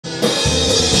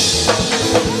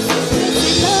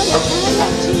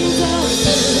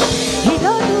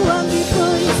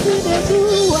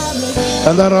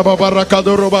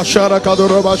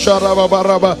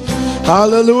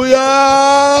Hallelujah.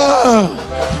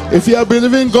 If you are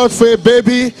believing God for a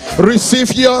baby,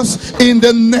 receive yours in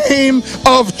the name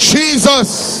of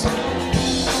Jesus.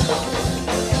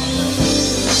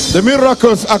 The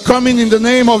miracles are coming in the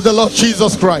name of the Lord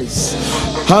Jesus Christ.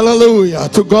 Hallelujah.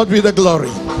 To God be the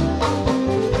glory.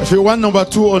 If you want number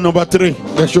 2 or number 3,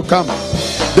 they should come.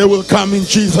 They will come in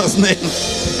Jesus' name.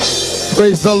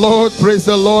 Praise the Lord, praise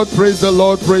the Lord, praise the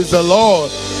Lord, praise the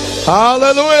Lord.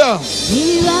 Hallelujah.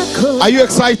 Are you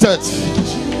excited?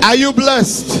 Are you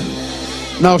blessed?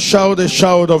 Now shout a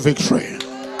shout of victory.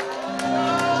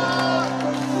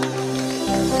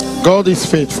 God is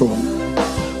faithful.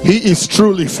 He is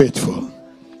truly faithful.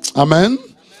 Amen.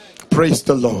 Praise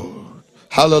the Lord.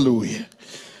 Hallelujah.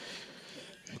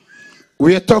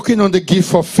 We are talking on the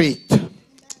gift of faith.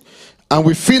 And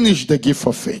we finished the gift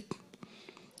of faith.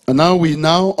 And now we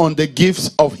on the gifts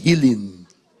of healing.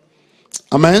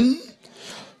 Amen.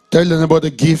 Tell them about the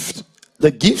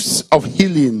gifts of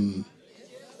healing.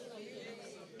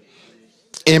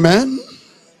 Amen.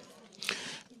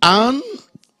 And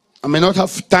I may not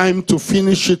have time to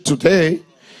finish it today,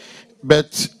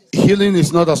 but healing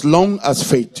is not as long as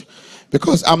faith,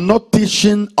 because I'm not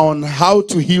teaching on how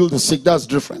to heal the sick. That's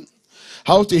different.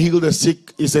 How to heal the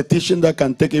sick is a teaching that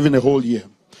can take even a whole year.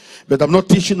 But I'm not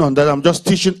teaching on that. I'm just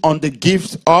teaching on the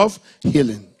gift of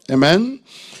healing. Amen.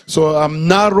 So I'm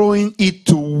narrowing it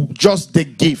to just the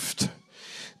gift.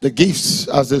 The gifts,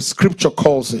 as the scripture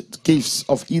calls it, gifts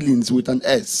of healings with an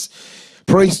S.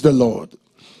 Praise the Lord.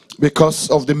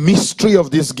 Because of the mystery of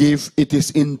this gift, it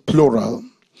is in plural.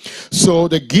 So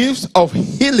the gift of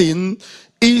healing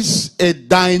is a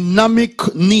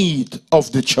dynamic need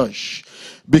of the church,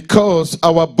 because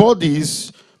our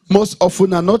bodies most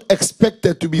often are not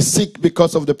expected to be sick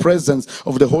because of the presence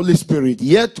of the Holy Spirit,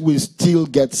 yet we still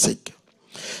get sick.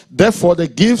 Therefore, the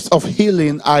gifts of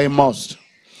healing are a must.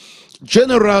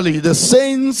 Generally, the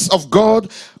saints of God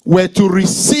were to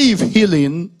receive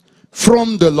healing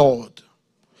from the Lord.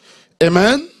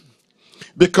 Amen.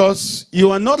 Because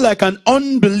you are not like an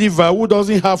unbeliever who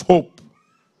doesn't have hope.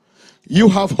 You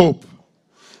have hope.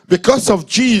 Because of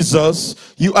Jesus,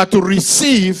 you are to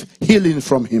receive healing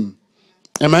from him.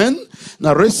 Amen.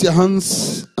 Now raise your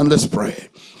hands and let's pray.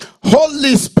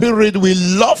 Holy Spirit, we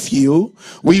love you,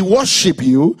 we worship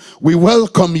you, we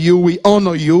welcome you, we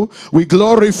honor you, we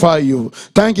glorify you.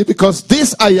 Thank you, because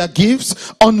these are your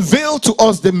gifts. Unveil to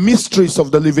us the mysteries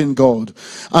of the living God,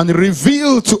 and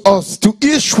reveal to us, to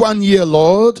each one here,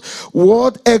 Lord,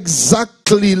 what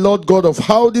exactly, Lord God, of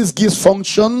how these gifts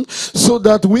function, so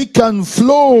that we can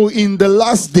flow in the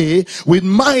last day with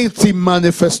mighty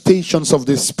manifestations of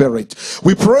the Spirit.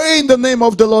 We pray in the name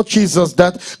of the Lord Jesus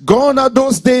that gone are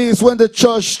those days when the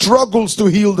church struggles to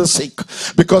heal the sick,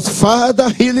 because Father,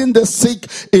 healing the sick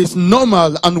is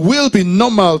normal and will be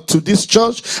normal to this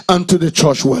church and to the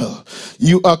church well.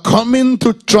 You are coming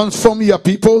to transform your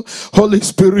people. Holy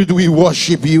Spirit, we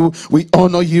worship you, we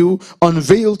honor you.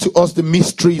 Unveil to us the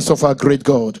mysteries of our great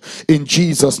God. In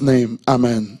Jesus' name,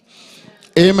 amen.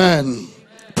 Amen.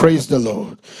 Praise the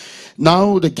Lord.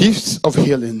 Now the gifts of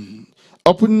healing.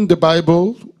 Open the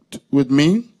Bible with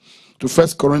me to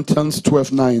 1 Corinthians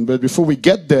 12:9. But before we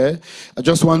get there, I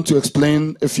just want to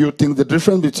explain a few things. The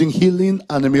difference between healing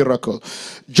and a miracle.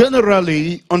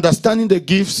 Generally, understanding the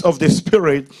gifts of the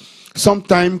Spirit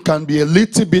sometimes can be a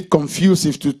little bit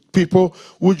confusing to people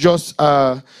who just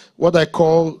are what I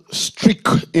call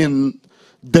strict in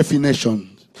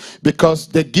definition, because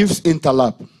the gifts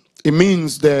interlap. It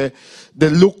means they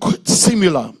look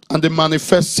similar and they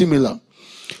manifest similar.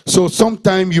 So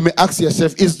sometimes you may ask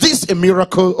yourself, is this a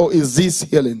miracle or is this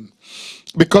healing?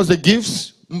 Because the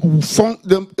gifts,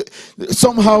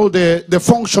 somehow they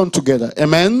function together.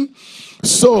 Amen?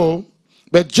 So,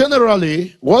 but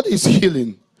generally, what is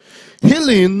healing?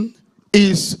 Healing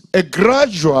is a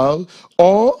gradual,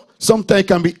 or sometimes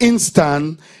can be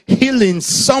instant, healing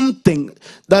something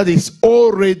that is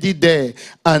already there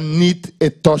and need a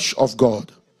touch of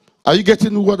God. Are you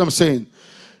getting what I'm saying?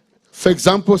 For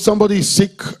example, somebody is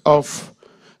sick of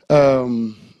a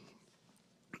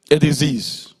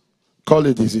disease. Call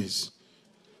it disease.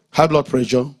 High blood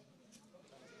pressure,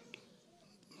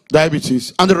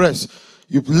 diabetes, and the rest.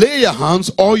 You lay your hands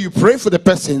or you pray for the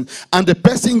person and the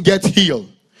person gets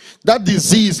healed. That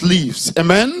disease leaves.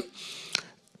 Amen?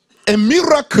 A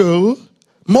miracle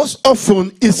most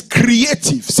often is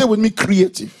creative. Say with me,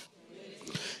 creative.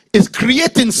 It's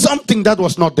creating something that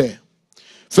was not there.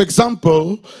 For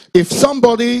example, if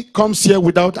somebody comes here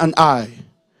without an eye,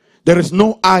 there is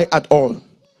no eye at all,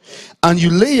 and you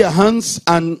lay your hands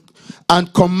and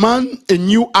and command a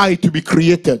new eye to be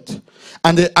created,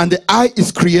 and the eye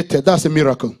is created, that's a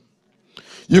miracle.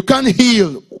 You can't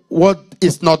heal what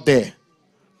is not there.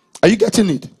 Are you getting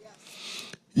it?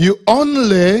 You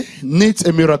only need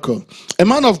a miracle. A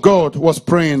man of God was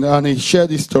praying, and he shared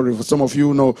this story. For some of you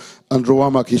who know Andrew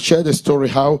Womack, he shared a story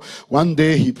how one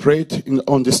day he prayed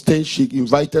on the stage. He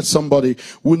invited somebody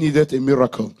who needed a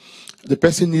miracle. The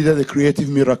person needed a creative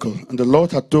miracle, and the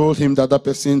Lord had told him that that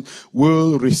person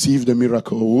will receive the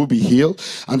miracle, will be healed.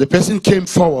 And the person came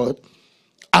forward,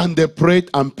 and they prayed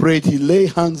and prayed. He lay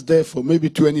hands there for maybe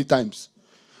 20 times.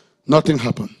 Nothing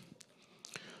happened.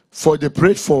 For they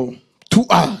prayed for 2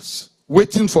 hours,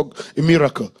 waiting for a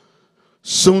miracle.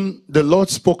 Soon the Lord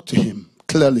spoke to him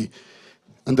clearly,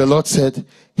 and the Lord said,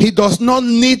 he does not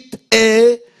need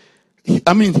healing,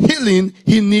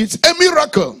 he needs a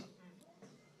miracle.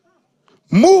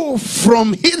 Move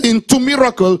from healing to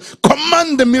miracle,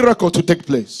 command the miracle to take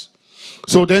place.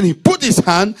 So then he put his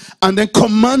hand and then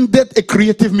commanded a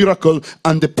creative miracle,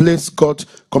 and the place got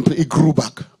completely, grew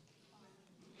back.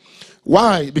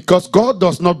 Why? Because God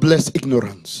does not bless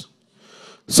ignorance.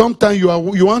 Sometimes you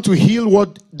want to heal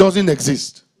what doesn't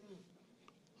exist.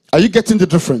 Are you getting the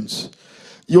difference?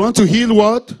 You want to heal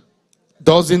what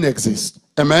doesn't exist.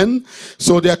 Amen.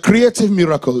 So they are creative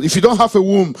miracle. If you don't have a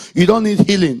womb, you don't need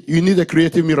healing. You need a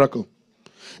creative miracle.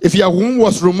 If your womb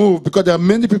was removed, because there are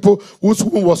many people whose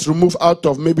womb was removed out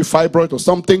of maybe fibroid or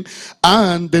something,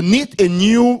 and they need a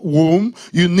new womb,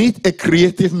 you need a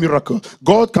creative miracle.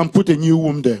 God can put a new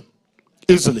womb there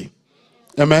easily.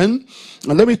 Amen.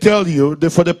 And let me tell you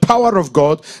that for the power of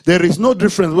God, there is no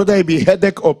difference whether it be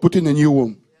headache or putting a new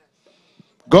womb.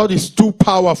 God is too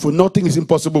powerful. Nothing is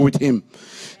impossible with him.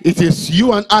 It is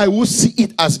you and I who see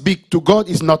it as big. To God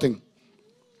is nothing.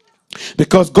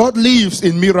 Because God lives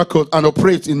in miracles and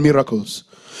operates in miracles.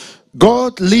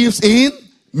 God lives in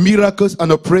miracles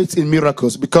and operates in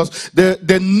miracles. Because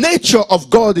the nature of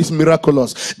God is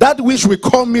miraculous. That which we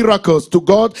call miracles to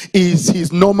God is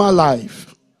his normal life.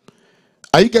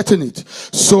 Are you getting it?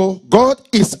 So God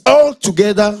is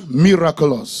altogether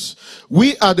miraculous.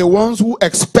 We are the ones who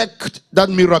expect that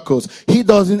miracles. He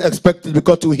doesn't expect it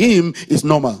because to him it's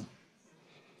normal.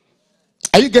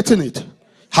 Are you getting it?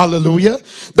 Hallelujah.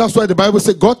 That's why the Bible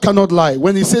says God cannot lie.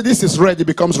 When he says this is red, it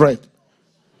becomes red.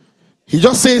 He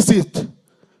just says it.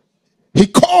 He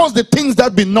calls the things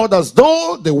that be not as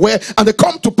though they were, and they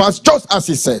come to pass just as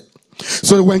he said.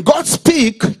 So when God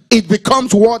speaks, it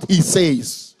becomes what he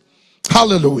says.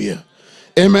 Hallelujah.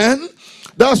 Amen.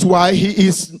 That's why he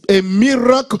is a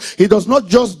miracle. He does not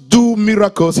just do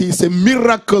miracles. He is a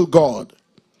miracle God.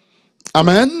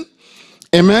 Amen.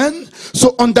 Amen.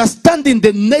 So understanding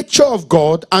the nature of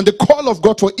God and the call of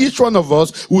God for each one of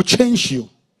us will change you.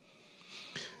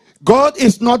 God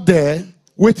is not there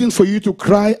waiting for you to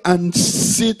cry and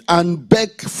sit and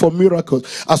beg for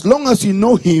miracles. As long as you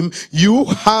know him, you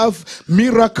have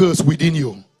miracles within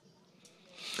you.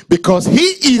 Because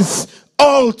he is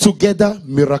altogether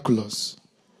miraculous.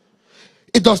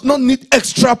 It does not need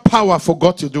extra power for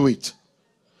God to do it.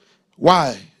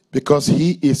 Why? Because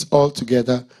he is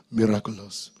altogether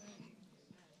miraculous.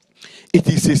 It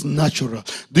is his natural.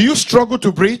 Do you struggle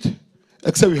to breathe?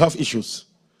 Except you have issues.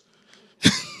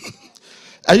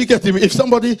 Are you getting me? If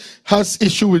somebody has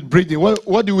issue with breathing,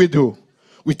 what do?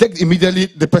 We take immediately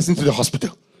the person to the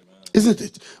hospital. Isn't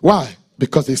it? Why?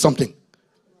 Because there's something.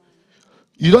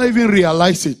 You don't even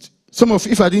realize it. Some of,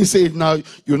 if I didn't say it now,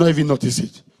 you'll not even notice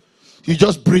it. You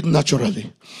just breathe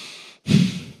naturally.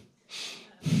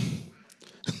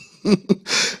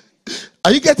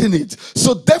 Are you getting it?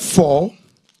 So therefore,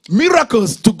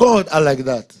 miracles to God are like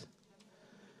that.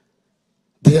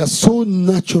 They are so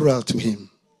natural to him.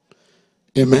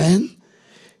 Amen.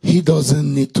 He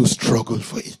doesn't need to struggle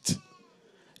for it.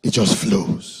 It just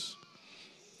flows.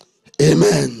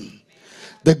 Amen.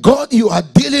 The God you are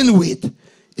dealing with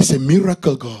is a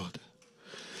miracle God.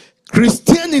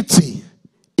 Christianity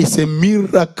is a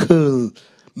miracle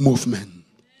movement.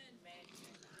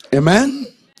 Amen.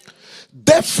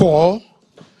 Therefore,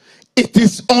 it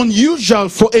is unusual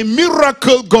for a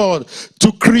miracle God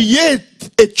to create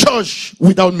a church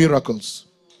without miracles.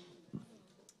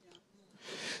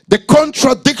 The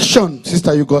contradiction,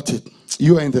 sister, you got it.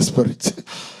 You are in the spirit.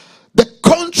 The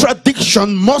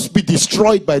contradiction must be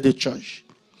destroyed by the church.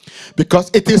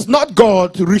 Because it is not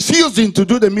God refusing to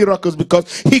do the miracles,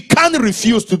 because he can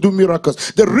refuse to do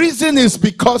miracles. The reason is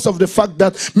because of the fact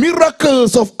that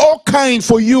miracles of all kinds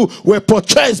for you were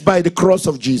purchased by the cross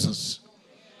of Jesus.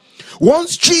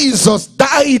 Once Jesus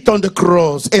died on the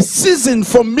cross, a season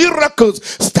for miracles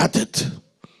started.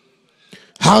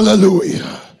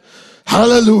 Hallelujah.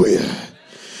 Hallelujah.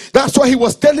 That's why he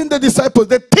was telling the disciples,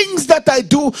 the things that I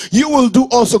do, you will do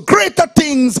also. Greater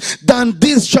things than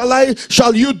this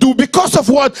shall you do, because of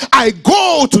what? I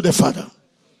go to the Father.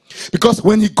 Because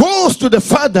when he goes to the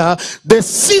Father, the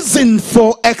season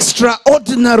for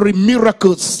extraordinary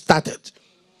miracles started.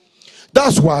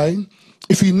 That's why,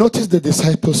 if you notice, the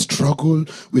disciples struggled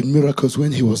with miracles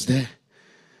when he was there.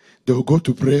 They will go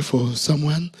to pray for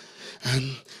someone,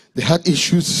 and they had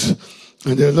issues,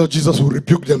 and the Lord Jesus will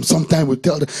rebuke them. Sometimes will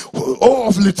tell them, oh,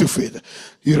 of little faith.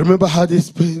 You remember how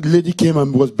this lady came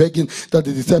and was begging that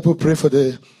the disciple pray for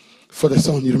the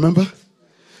son. You remember?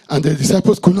 And the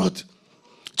disciples could not.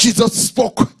 Jesus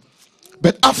spoke.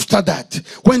 But after that,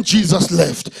 when Jesus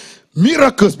left,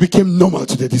 miracles became normal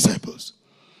to the disciples.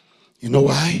 You know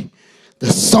why?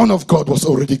 The Son of God was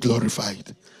already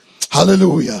glorified.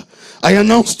 Hallelujah. I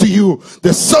announce to you,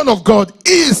 the Son of God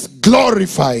is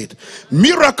glorified.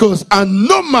 Miracles are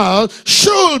normal,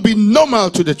 should be normal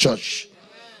to the church.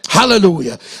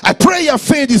 Hallelujah. I pray your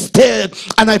faith is dead,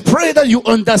 and I pray that you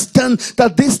understand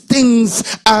that these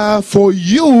things are for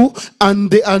you,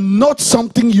 and they are not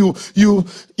something you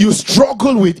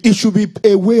struggle with. It should be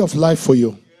a way of life for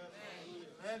you.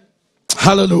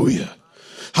 Hallelujah.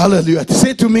 Hallelujah.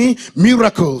 Say to me,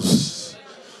 miracles,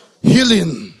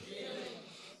 healing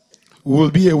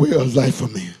will be a way of life for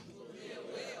me.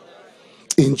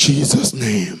 In Jesus'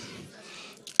 name.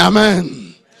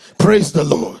 Amen. Praise the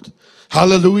Lord.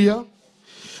 Hallelujah.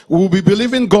 We will be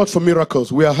believing God for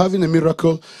miracles. We are having a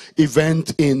miracle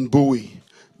event in Bowie,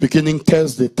 beginning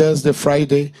Thursday,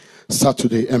 Friday,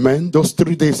 Saturday. Amen. Those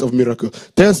 3 days of miracle.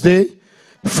 Thursday,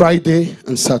 Friday,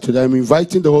 and Saturday. I'm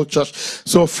inviting the whole church.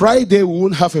 So Friday, we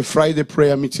won't have a Friday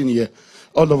prayer meeting here.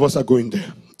 All of us are going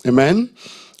there. Amen.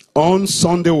 On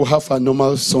Sunday, we'll have a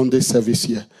normal Sunday service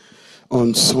here.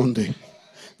 On Sunday,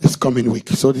 this coming week.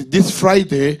 So this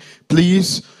Friday,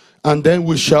 please. And then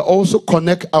we shall also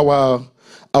connect our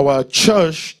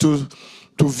church to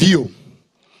view.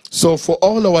 So for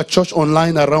all our church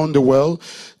online around the world,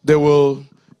 they will,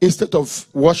 instead of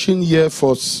watching here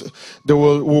they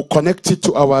will connect it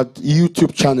to our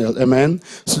YouTube channel, amen,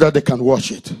 so that they can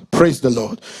watch it. Praise the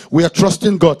Lord. We are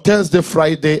trusting God. Thursday,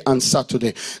 Friday, and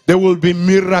Saturday, there will be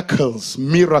miracles.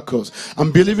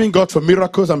 I'm believing God for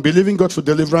miracles. I'm believing God for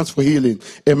deliverance, for healing.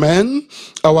 Amen.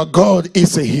 Our God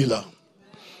is a healer.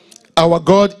 Our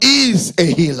God is a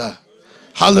healer.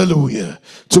 Hallelujah.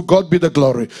 To God be the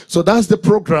glory. So that's the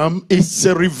program. It's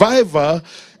a revival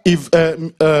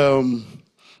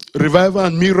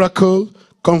and miracle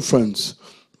conference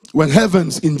when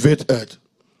heavens invade earth.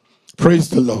 Praise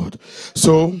the Lord.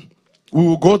 So we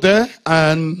will go there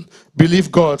and believe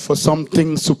God for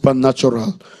something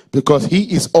supernatural, because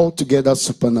he is altogether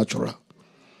supernatural.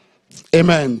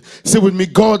 Amen. Say with me,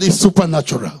 God is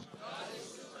supernatural.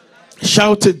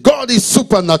 Shout it, God is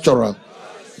supernatural.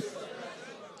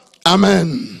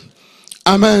 Amen.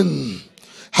 Amen.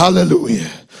 Hallelujah.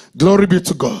 Glory be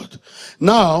to God.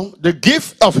 Now, the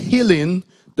gift of healing,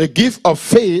 the gift of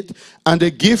faith, and the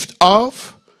gift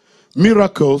of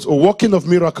miracles, or working of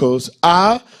miracles,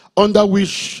 are under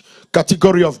which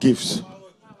category of gifts?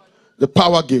 The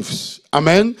power gifts.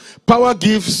 Amen. Power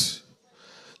gifts,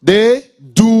 they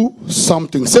do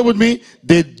something. Say with me,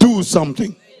 they do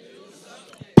something.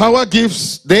 Power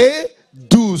gifts, they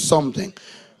do something.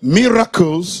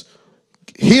 Miracles,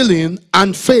 healing,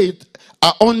 and faith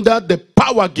are under the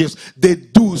power gifts. They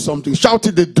do something. Shout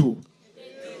it, they do.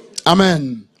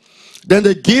 Amen. Then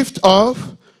the gift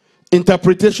of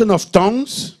interpretation of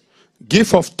tongues,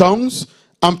 gift of tongues,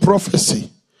 and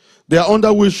prophecy. They are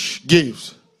under which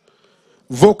gifts?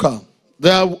 Vocal.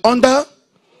 They are under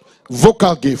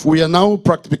vocal gift. We are now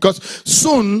practicing, because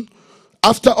soon,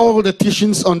 after all the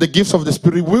teachings on the gifts of the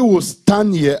Spirit, we will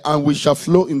stand here and we shall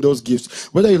flow in those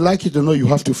gifts. Whether you like it or not, you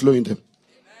have to flow in them.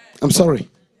 I'm sorry.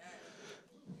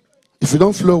 If you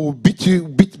don't flow, we'll beat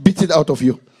it out of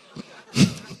you.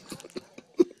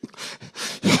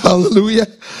 Hallelujah.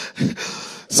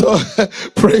 So,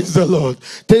 praise the Lord.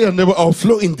 Tell your neighbor, I'll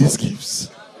flow in these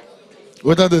gifts.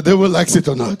 Whether the devil likes it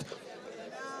or not.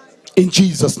 In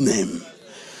Jesus' name.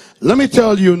 Let me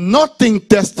tell you, nothing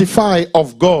testifies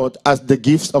of God as the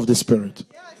gifts of the Spirit.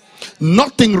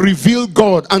 Nothing reveals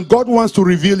God, and God wants to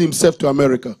reveal himself to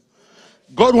America.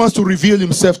 God wants to reveal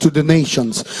himself to the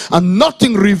nations, and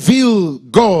nothing reveals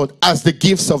God as the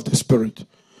gifts of the Spirit.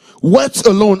 Words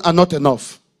alone are not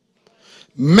enough.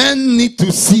 Men need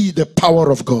to see the power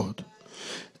of God.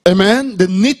 Amen. They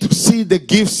need to see the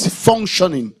gifts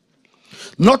functioning.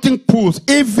 Nothing pulls.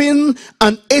 Even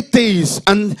an atheist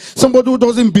and somebody who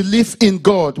doesn't believe in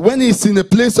God, when he's in a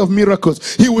place of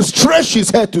miracles, he will stretch his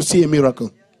head to see a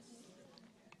miracle.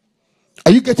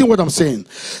 Are you getting what I'm saying?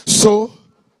 So,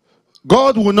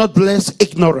 God will not bless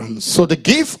ignorance. So the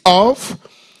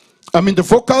the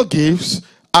vocal gifts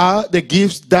are the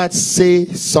gifts that say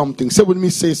something. Say with me,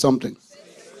 say something.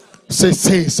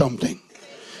 Say something.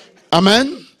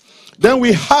 Amen. Then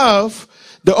we have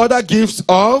the other gifts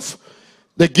of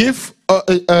the gift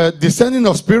descending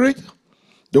of spirit,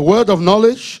 the word of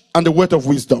knowledge, and the word of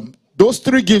wisdom. Those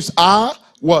three gifts are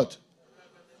what?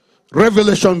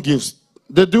 Revelation gifts.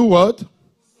 They do what?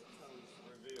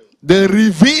 They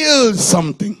reveal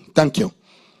something. Thank you.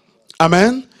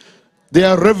 Amen. They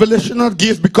are revelational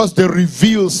gifts because they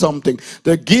reveal something.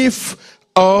 The gift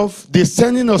of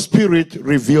descending of spirit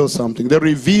reveals something. They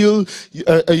reveal,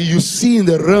 you see in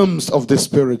the realms of the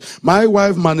spirit. My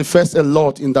wife manifests a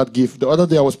lot in that gift. The other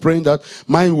day I was praying that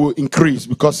mine will increase,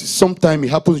 because sometimes it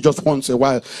happens just once a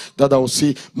while that I will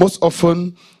see. Most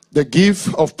often the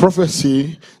gift of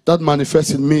prophecy that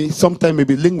manifests in me sometimes may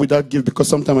be linked with that gift, because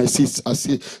sometimes I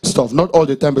see stuff. Not all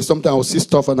the time, but sometimes I'll see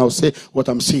stuff and I'll say what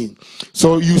I'm seeing.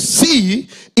 So you see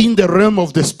in the realm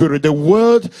of the spirit, the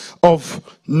word of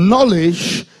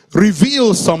knowledge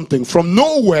reveals something. From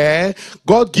nowhere,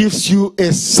 God gives you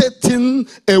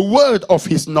a word of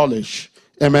his knowledge.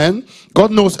 Amen.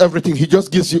 God knows everything. He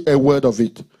just gives you a word of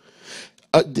it.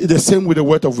 The same with the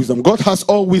word of wisdom. God has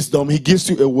all wisdom. He gives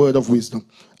you a word of wisdom.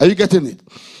 Are you getting it?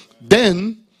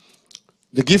 Then,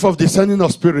 the gift of discerning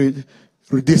of spirit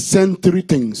descend three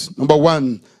things. Number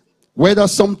one, whether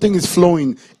something is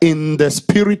flowing in the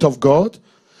spirit of God.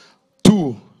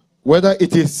 Two, whether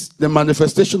it is the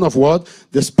manifestation of what?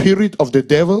 The spirit of the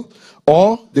devil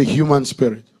or the human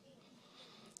spirit.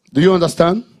 Do you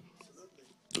understand?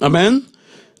 Amen?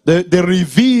 They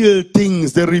reveal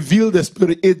things. They reveal the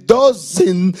spirit. It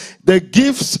doesn't, the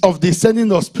gifts of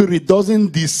descending of spirit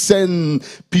doesn't descend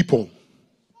people.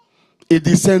 It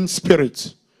descends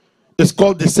spirits. It's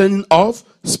called descending of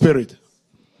spirit.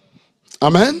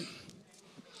 Amen?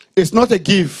 It's not a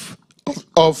gift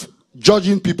of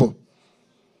judging people.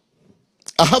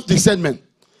 I have discernment.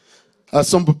 As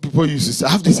some people use to say, I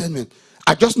have discernment.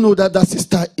 I just know that that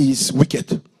sister is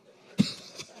wicked.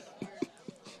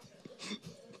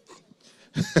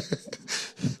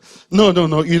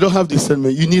 No. You don't have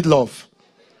discernment. You need love.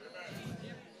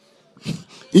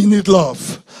 You need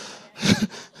love.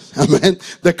 Amen.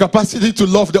 The capacity to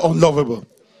love the unlovable.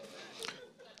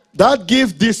 That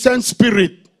gift descends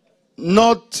spirit,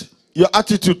 not your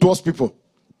attitude towards people.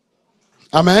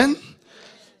 Amen.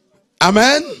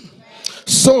 Amen.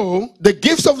 So the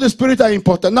gifts of the spirit are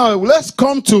important. Now let's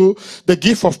come to the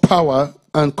gift of power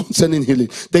and concerning healing.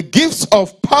 The gifts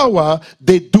of power,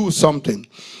 they do something.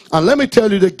 And let me tell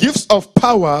you, the gifts of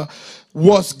power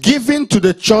was given to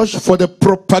the church for the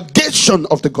propagation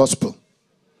of the gospel.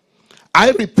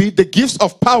 I repeat, the gifts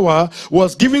of power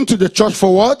was given to the church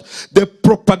for what? The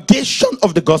propagation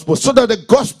of the gospel, so that the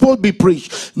gospel be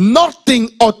preached. Nothing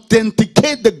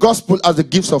authenticate the gospel as the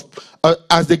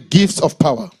gifts of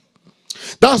power.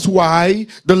 That's why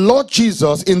the Lord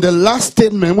Jesus, in the last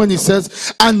statement, when he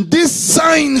says, and this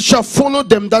sign shall follow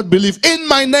them that believe in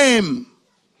my name.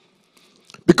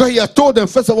 Because he had told them,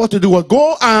 first of all, to do what?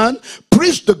 Go and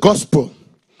preach the gospel.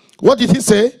 What did he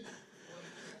say?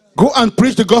 Go and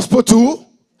preach the gospel to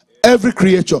every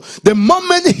creature. The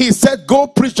moment he said, go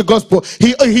preach the gospel,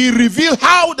 he revealed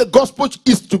how the gospel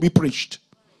is to be preached.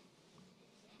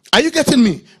 Are you getting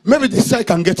me? Maybe this side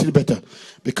can get it better.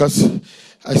 Because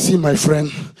I see my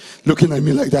friend looking at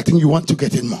me like that. I think you want to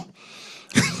get in more.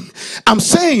 I'm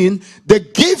saying the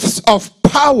gifts of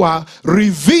power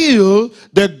reveal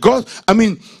the God.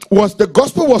 The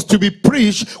gospel was to be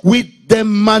preached with the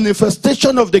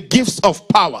manifestation of the gifts of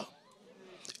power.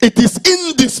 It is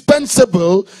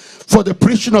indispensable for the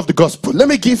preaching of the gospel. Let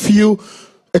me give you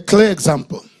a clear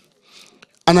example.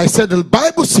 And I said, the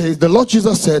Bible says, the Lord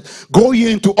Jesus said, go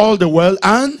ye into all the world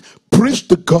and preach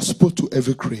the gospel to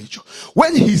every creature.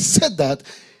 When he said that,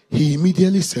 he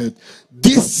immediately said,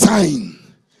 this sign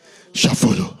shall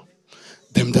follow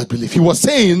them that believe. He was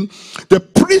saying the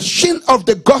preaching of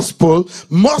the gospel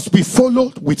must be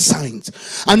followed with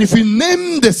signs. And if you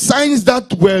name the signs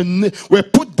that were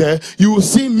put there, you will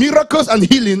see miracles and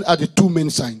healing are the two main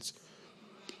signs.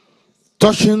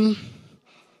 Touching,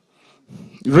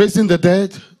 raising the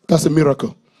dead, that's a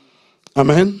miracle.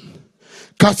 Amen.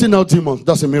 Casting out demons,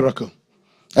 that's a miracle.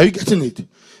 Are you getting it?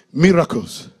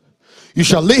 Miracles. You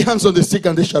shall lay hands on the sick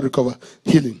and they shall recover.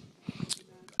 Healing.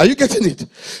 Are you getting it?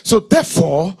 So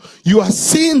therefore, you are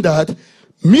seeing that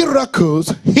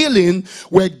miracles, healing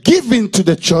were given to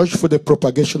the church for the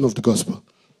propagation of the gospel.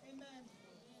 Amen.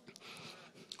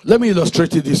 Let me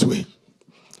illustrate it this way.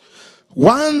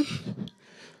 One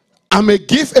I may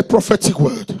give a prophetic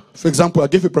word. For example, I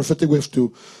gave a prophetic word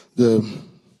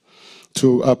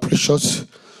to our precious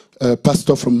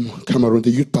pastor from Cameroon, the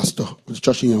youth pastor of the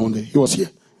church in Yaoundé. He was here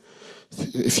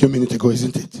a few minutes ago,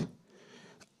 isn't it?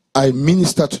 I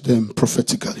minister to them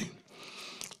prophetically.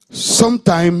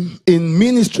 Sometime in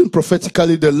ministering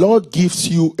prophetically, the Lord gives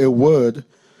you a word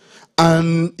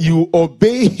and you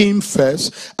obey him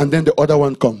first, and then the other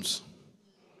one comes.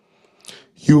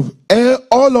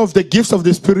 All of the gifts of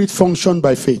the Spirit function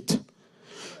by faith.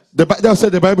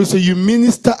 The Bible says you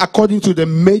minister according to the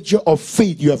measure of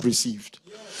faith you have received.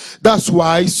 That's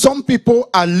why some people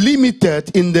are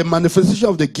limited in the manifestation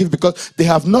of the gift because they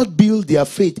have not built their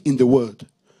faith in the word.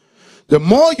 The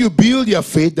more you build your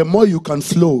faith, the more you can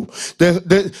flow.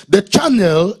 The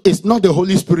channel is not the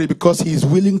Holy Spirit because he is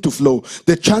willing to flow.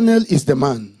 The channel is the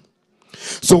man.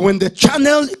 So when the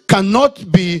channel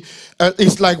cannot be,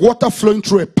 it's like water flowing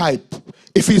through a pipe.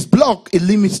 If it's blocked, it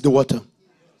limits the water.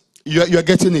 You're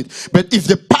getting it. But if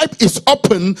the pipe is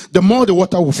open, the more the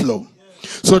water will flow.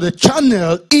 So the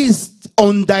channel is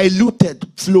undiluted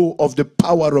flow of the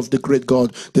power of the great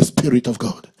God, the Spirit of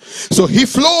God. So he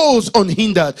flows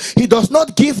unhindered. He does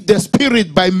not give the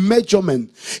Spirit by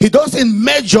measurement. He doesn't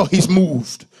measure his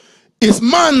moved. It's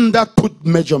man that put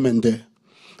measurement there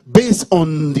based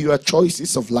on your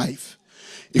choices of life.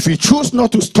 If you choose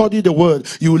not to study the word,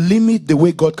 you limit the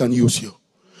way God can use you.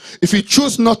 If you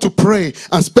choose not to pray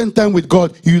and spend time with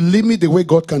God, you limit the way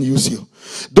God can use you.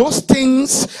 Those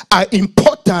things are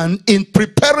important in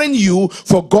preparing you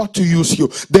for God to use you.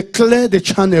 They clear the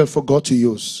channel for God to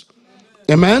use.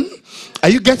 Amen? Are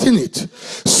you getting it?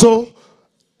 So,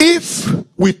 if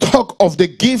we talk of the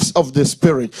gifts of the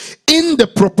Spirit in the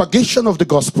propagation of the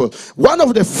gospel, one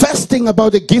of the first things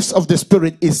about the gifts of the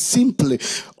Spirit is simply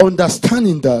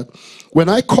understanding that when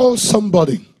I call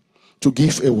somebody to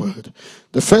give a word,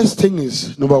 the first thing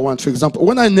is, number one, for example,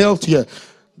 when I knelt here,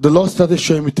 the Lord started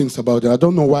showing me things about them. I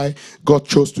don't know why God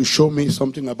chose to show me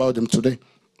something about them today.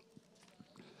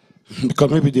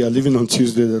 Because maybe they are living on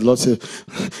Tuesday. The Lord said,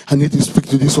 I need to speak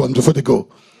to this one before they go.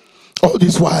 All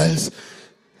these whiles,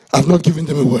 I've not given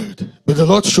them a word. But the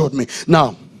Lord showed me.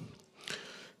 Now,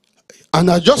 and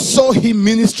I just saw him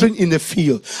ministering in the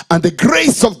field. And the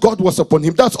grace of God was upon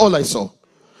him. That's all I saw.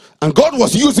 And God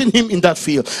was using him in that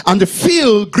field. And the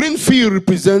field, green field,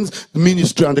 represents the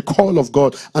ministry and the call of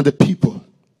God and the people.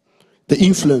 The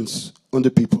influence on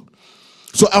the people.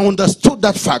 So I understood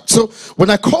that fact. So when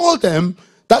I called them,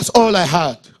 that's all I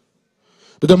had.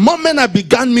 But the moment I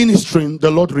began ministering, the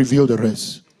Lord revealed the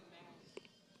rest.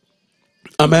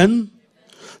 Amen.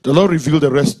 The Lord revealed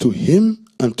the rest to him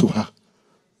and to her.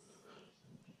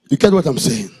 You get what I'm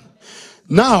saying?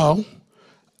 Now,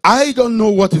 I don't know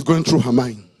what is going through her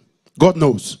mind. God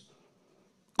knows.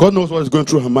 God knows what is going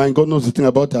through her mind. God knows the thing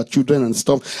about her children and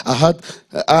stuff.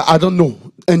 I don't know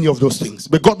any of those things.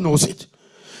 But God knows it.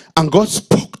 And God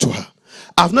spoke to her.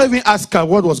 I've not even asked her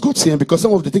what was God saying because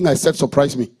some of the things I said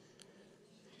surprised me.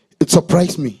 It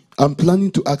surprised me. I'm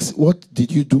planning to ask, what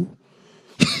did you do?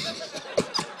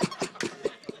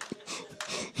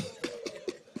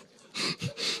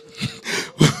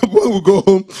 When we go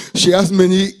home, she has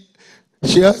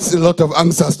a lot of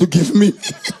answers to give me.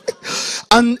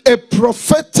 And a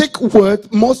prophetic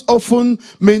word most often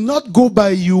may not go by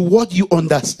you what you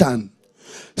understand.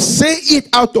 Say it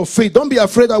out of faith. Don't be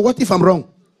afraid of what if I'm wrong.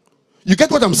 You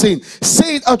get what I'm saying?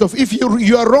 Say it out of, if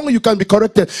you are wrong, you can be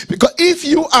corrected. Because if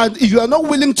you are not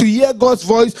willing to hear God's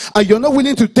voice and you're not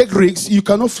willing to take risks, you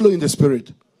cannot flow in the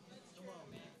Spirit.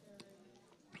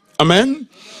 Amen.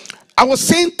 I was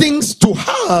saying things to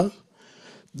her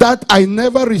that I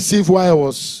never received while I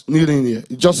was kneeling here.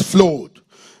 It just flowed.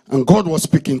 And God was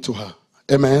speaking to her.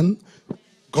 Amen.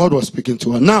 God was speaking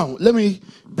to her. Now, let me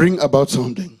bring about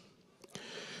something.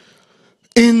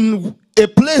 In a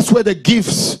place where the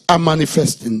gifts are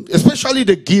manifesting, especially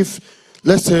the gift,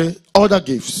 let's say, other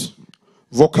gifts,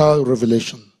 vocal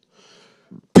revelation,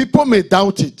 people may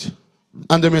doubt it.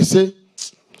 And they may say,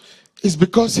 it's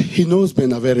because he knows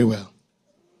Bena very well.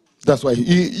 That's why.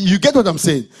 You get what I'm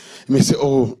saying? You may say,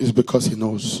 oh, it's because he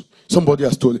knows. Somebody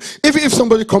has told him. If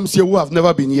somebody comes here who have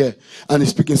never been here and is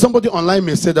speaking, somebody online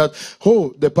may say that,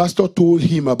 oh, the pastor told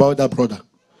him about that brother.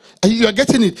 And you are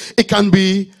getting it. It can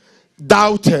be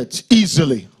doubted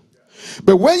easily.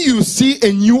 But when you see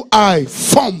a new eye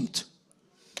formed,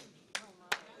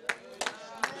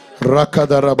 some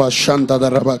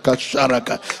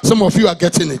of you are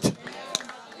getting it.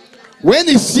 When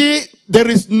you see there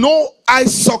is no eye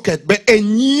socket, but a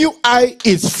new eye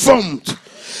is formed,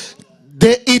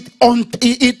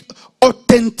 it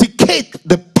authenticates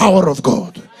the power of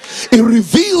God. It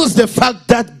reveals the fact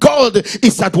that God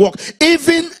is at work.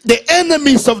 Even the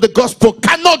enemies of the gospel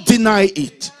cannot deny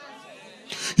it.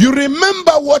 You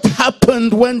remember what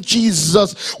happened when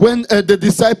the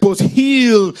disciples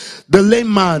healed the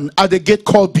lame man at the gate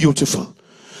called Beautiful.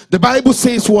 The Bible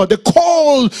says what? They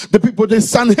called the people, the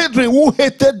Sanhedrin, who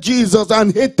hated Jesus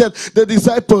and hated the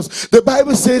disciples. The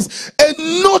Bible says a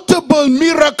notable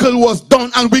miracle was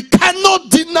done and we cannot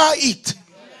deny it.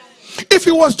 If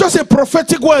it was just a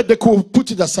prophetic word, they could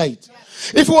put it aside.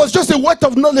 If it was just a word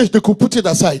of knowledge, they could put it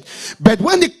aside. But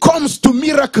when it comes to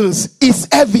miracles, it's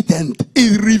evident.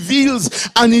 It reveals,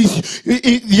 and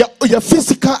your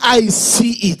physical eyes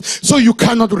see it. So you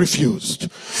cannot refuse.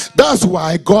 That's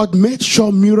why God made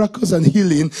sure miracles and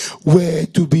healing were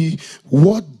to be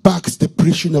what backs the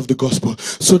preaching of the gospel,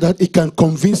 so that it can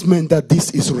convince men that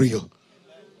this is real.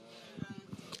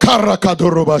 So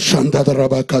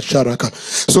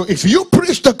if you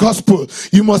preach the gospel,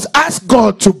 you must ask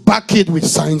God to back it with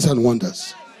signs and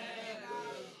wonders.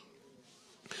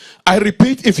 I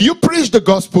repeat, if you preach the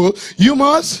gospel, you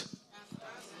must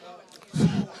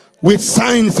with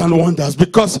signs and wonders,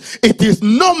 because it is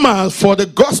normal for the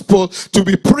gospel to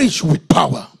be preached with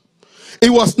power. It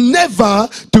was never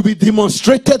to be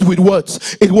demonstrated with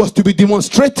words. It was to be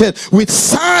demonstrated with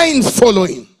signs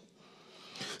following.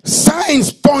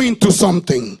 Signs point to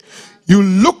something. You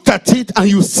looked at it and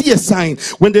you see a sign.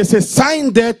 When there's a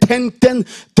sign there,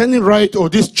 turning right, or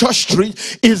this church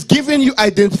street, is giving you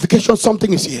identification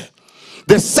something is here.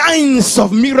 The signs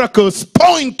of miracles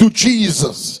point to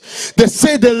Jesus. They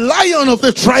say the Lion of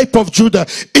the tribe of Judah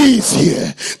is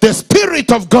here. The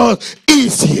Spirit of God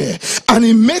is here. And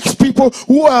it makes people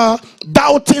who are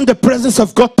doubting the presence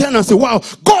of God turn and say, wow,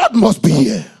 God must be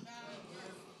here.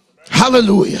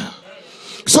 Hallelujah.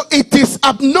 So it is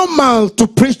abnormal to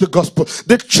preach the gospel.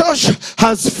 The church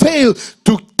has failed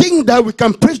to think that we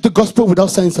can preach the gospel without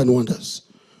signs and wonders.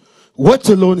 Words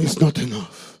alone is not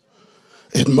enough.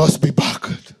 It must be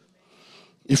backed.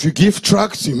 If you give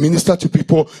tracts, you minister to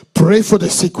people, pray for the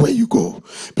sick where you go,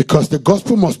 because the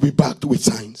gospel must be backed with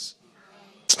signs.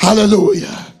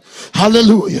 Hallelujah.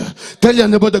 Hallelujah. Tell your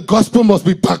neighbor, the gospel must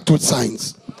be backed with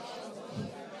signs.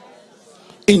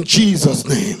 In Jesus'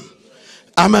 name.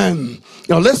 Amen.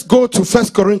 Now let's go to 1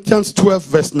 Corinthians 12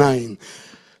 verse 9.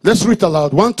 Let's read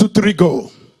aloud. 1, 2, 3,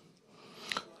 go.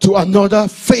 To another,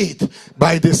 faith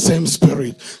by the same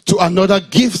Spirit. To another,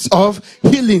 gifts of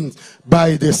healing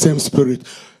by the same Spirit.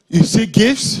 You see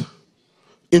gifts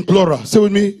in plural. Say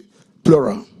with me,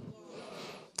 plural.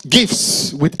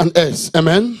 Gifts with an S.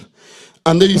 Amen.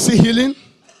 And then you see healing,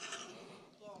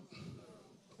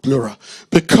 plural.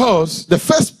 Because the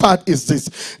first part is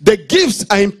this: the gifts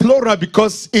are in plural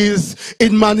because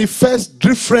it manifests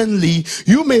differently.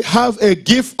 You may have a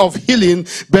gift of healing,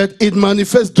 but it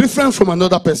manifests different from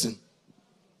another person.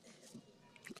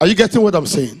 Are you getting what I'm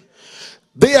saying?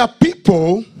 There are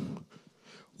people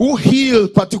who heal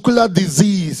particular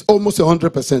disease almost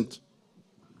 100%.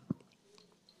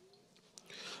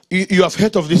 You have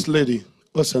heard of this lady.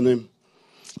 What's her name?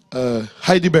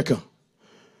 Heidi Becker.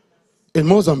 In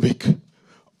Mozambique,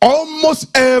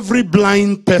 almost every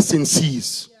blind person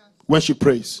sees when she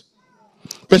prays,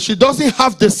 but she doesn't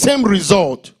have the same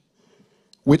result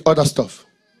with other stuff.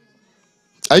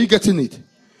 Are you getting it?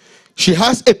 She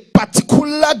has a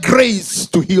particular grace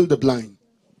to heal the blind.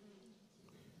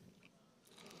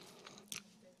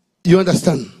 You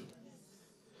understand?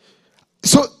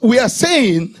 So we are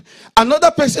saying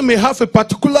another person may have a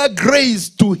particular grace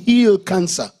to heal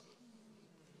cancer.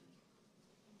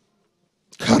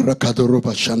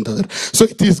 So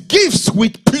it is gifts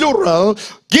with plural,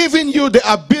 giving you the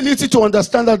ability to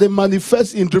understand that they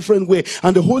manifest in different ways.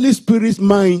 And the Holy Spirit's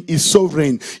mind is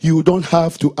sovereign. You don't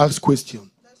have to ask questions.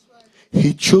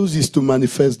 He chooses to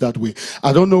manifest that way.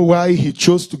 I don't know why he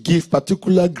chose to give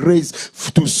particular grace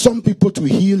to some people to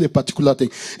heal a particular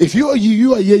thing. If you are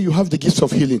here, you have the gifts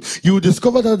of healing. You will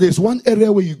discover that there's one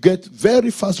area where you get very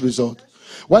fast result,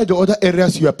 while the other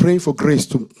areas you are praying for grace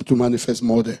to manifest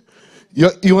more there.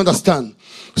 You understand?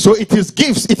 So it is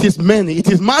gifts, it is many, it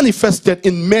is manifested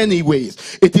in many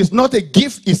ways. It is not a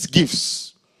gift, it's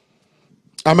gifts.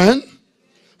 Amen?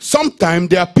 Sometimes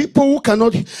there are people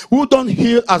who don't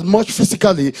heal as much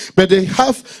physically, but they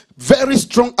have very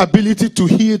strong ability to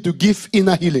heal, to give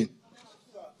inner healing.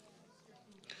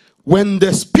 When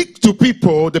they speak to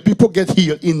people, the people get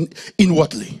healed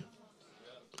inwardly.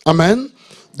 Amen?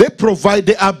 They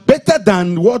are better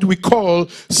than what we call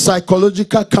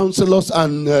psychological counselors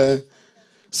and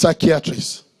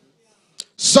psychiatrists.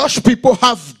 Such people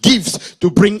have gifts to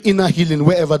bring inner healing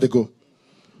wherever they go.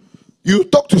 You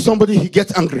talk to somebody, he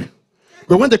gets angry.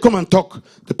 But when they come and talk,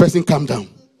 the person calms down.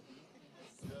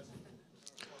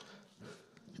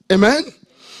 Amen.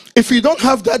 If you don't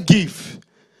have that gift,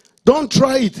 don't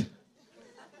try it.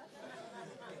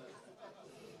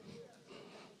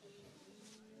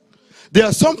 There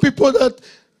are some people that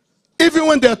even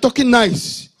when they are talking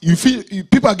nice, you feel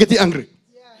people are getting angry.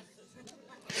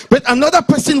 But another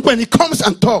person, when he comes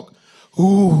and talk,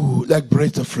 ooh, like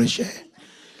breath of fresh air.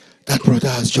 That brother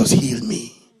has just healed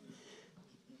me.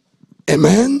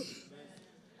 Amen.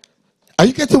 Are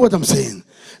you getting what I'm saying?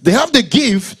 They have the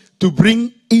gift to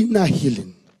bring inner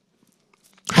healing.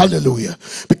 Hallelujah.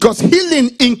 Because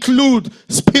healing includes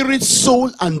spirit, soul,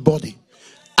 and body.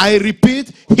 I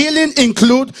repeat, healing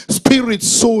includes spirit,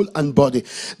 soul, and body.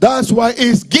 That's why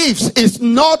it's gifts. It's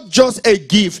not just a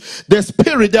gift. The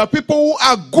spirit, there are people who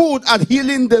are good at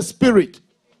healing the spirit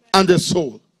and the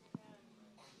soul.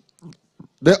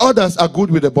 The others are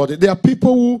good with the body. There are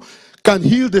people who can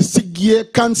heal the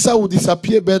sick, cancer will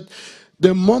disappear, but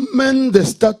the moment they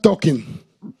start talking,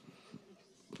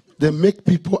 they make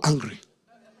people angry.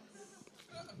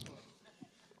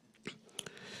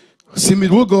 Simid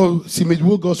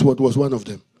Wigglesworth was one of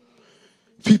them.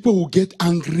 People will get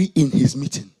angry in his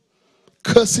meeting,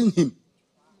 cursing him.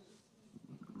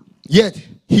 Yet,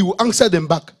 he will answer them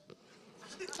back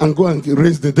and go and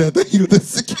raise the dead and heal the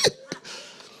sick.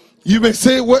 You may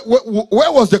say,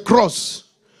 where was the cross?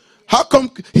 How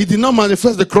come he did not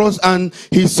manifest the cross and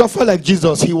he suffered like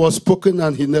Jesus? He was spoken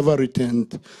and he never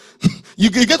returned. You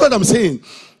get what I'm saying?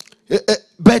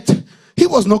 But he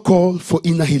was not called for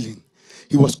inner healing.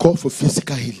 He was called for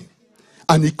physical healing.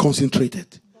 And he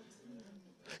concentrated.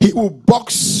 He will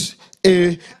box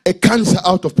a cancer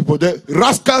out of people. The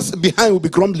rascals behind will be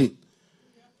grumbling.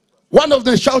 One of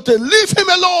them shouted, "Leave him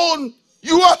alone.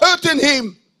 You are hurting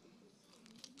him."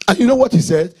 And you know what he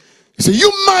said? He said,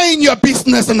 "You mind your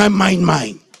business and I mind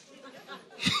mine."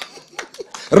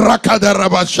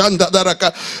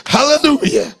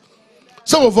 Hallelujah.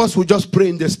 Some of us will just pray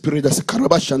in the spirit and say,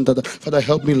 "Father,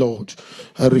 help me, Lord.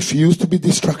 I refuse to be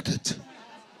distracted.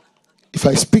 If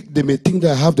I speak, they may think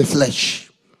that I have the flesh."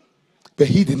 But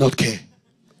he did not care.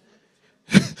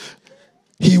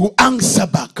 He will answer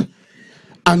back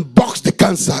and box the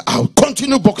cancer out.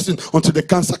 Continue boxing until the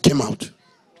cancer came out.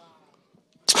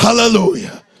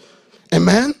 Hallelujah.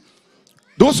 Amen.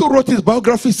 Those who wrote his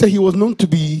biography say he was known to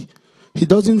be, he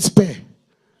doesn't spare.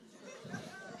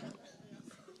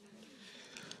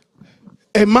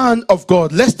 A man of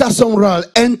God, Lester Sumrall,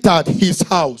 entered his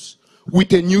house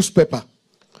with a newspaper.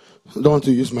 I don't want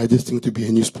to use my this thing to be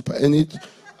a newspaper.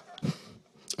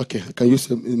 Okay, I can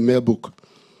use a mail book.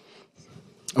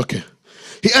 Okay.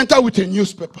 He entered with a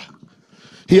newspaper.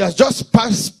 He has just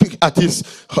passed at his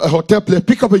hotel place,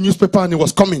 pick up a newspaper, and he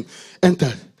was coming.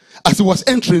 Entered. As he was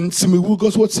entering, Simid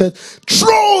Wigglesworth said,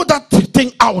 "Throw that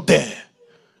thing out there."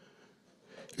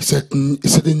 He said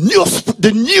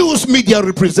the news media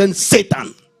represents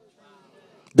Satan.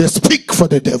 They speak for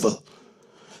the devil.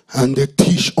 And they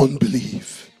teach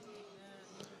unbelief.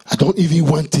 I don't even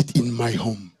want it in my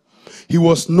home. He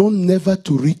was known never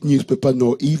to read newspaper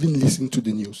nor even listen to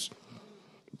the news.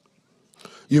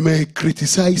 You may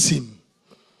criticize him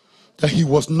that he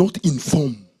was not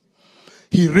informed.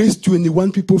 He raised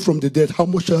 21 people from the dead. How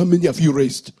many have you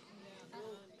raised?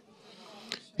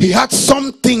 He had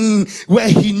something where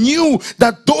he knew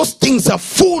that those things are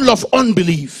full of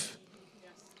unbelief.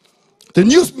 The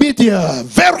news media,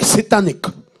 very satanic.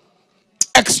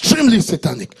 Extremely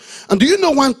satanic. And do you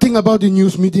know one thing about the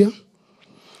news media?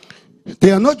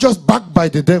 They are not just backed by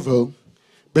the devil,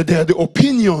 but they are the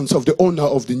opinions of the owner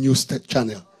of the news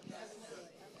channel.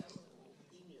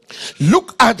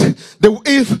 Look at the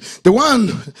one,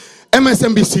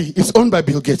 MSNBC is owned by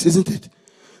Bill Gates, isn't it?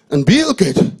 And Bill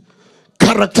Gates,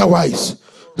 character-wise,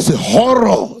 is a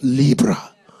horror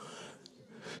Libra.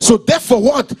 So therefore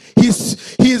what? He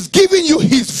is giving you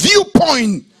his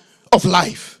viewpoint of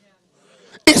life.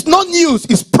 It's not news,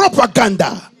 it's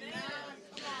propaganda.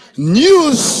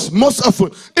 News most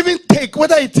often, even take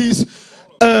whether it is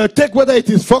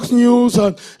Fox News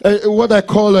or what I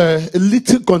call a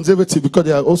little conservative, because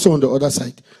they are also on the other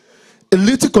side. A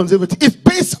little conservative. It's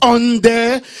based on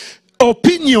the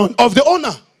opinion of the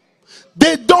owner.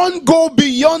 They don't go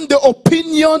beyond the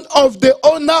opinion of the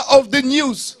owner of the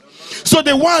news. So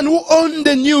the one who owns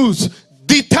the news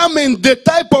determines the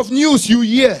type of news you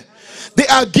hear. They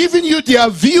are giving you their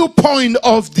viewpoint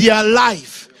of their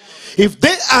life. If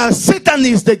they are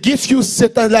Satanists, they give you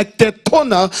Satan, like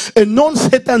Tetona, a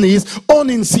non-Satanist on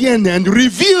in CNN,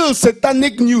 reveal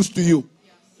satanic news to you.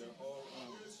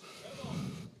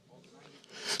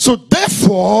 So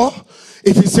therefore,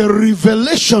 it is a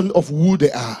revelation of who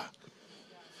they are.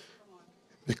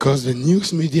 Because the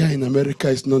news media in America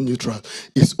is not neutral.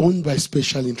 It's owned by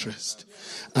special interest.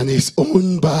 and is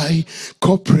owned by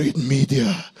corporate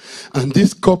media. And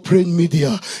this corporate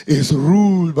media is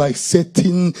ruled by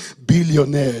certain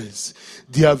billionaires.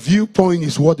 Their viewpoint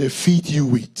is what they feed you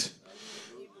with.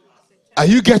 Are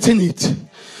you getting it?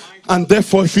 And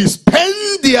therefore, if you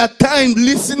spend their time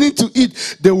listening to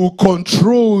it, they will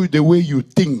control the way you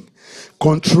think,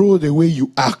 control the way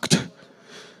you act.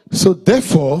 So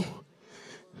therefore,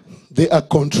 they are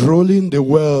controlling the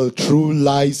world through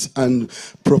lies and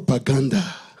propaganda.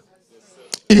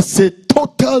 It's a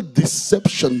total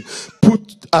deception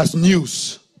put as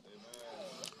news,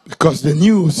 because the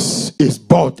news is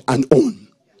bought and owned.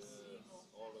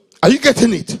 Are you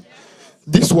getting it?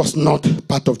 This was not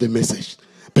part of the message,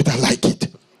 but I like it.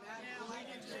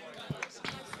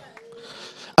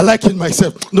 I like it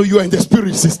myself. No, you are in the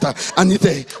spirit, sister. I need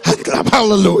a hand clap.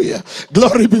 Hallelujah.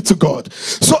 Glory be to God.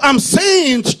 So I'm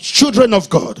saying, children of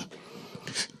God,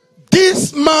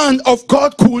 this man of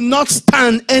God could not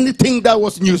stand anything that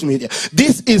was news media.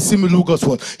 This is Simelugo's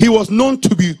fault. He was known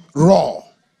to be raw.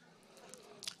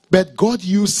 But God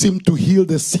used him to heal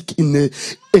the sick in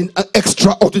an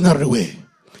extraordinary way.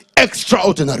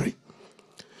 Extraordinary.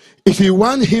 If you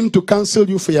want him to cancel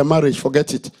you for your marriage,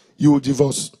 forget it. You will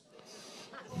divorce.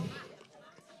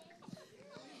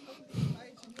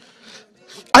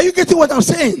 Are you getting what I'm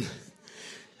saying?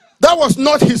 That was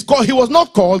not his call. He was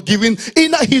not called giving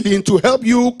inner healing to help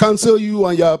you cancel you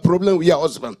and your problem with your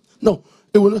husband. No.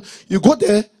 It will not. You go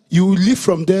there, you leave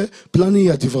from there planning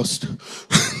your divorce.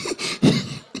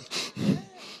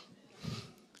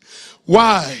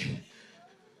 Why?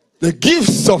 The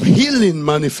gifts of healing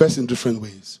manifest in different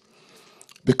ways.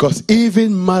 Because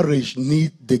even marriage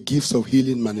needs the gifts of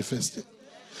healing manifested.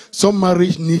 Some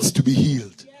marriage needs to be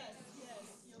healed.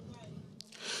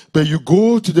 But you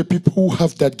go to the people who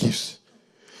have that gift,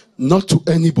 not to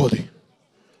anybody.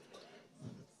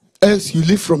 Else you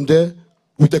live from there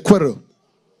with a quarrel.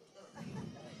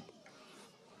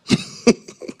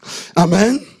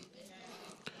 Amen.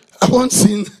 I once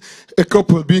seen a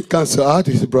couple being cancer. I asked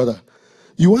his brother,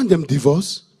 you want them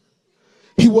divorced?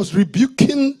 He was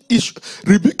rebuking.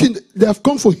 They have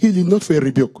come for healing, not for a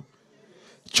rebuke.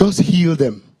 Just heal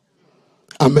them.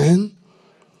 Amen.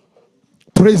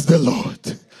 Praise the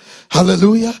Lord.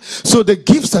 Hallelujah. So the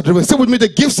gifts are different. Say with me, the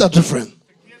gifts are different.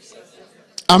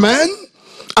 Amen.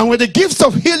 And when the gifts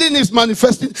of healing is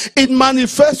manifesting, it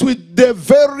manifests with the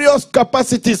various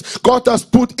capacities God has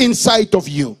put inside of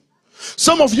you.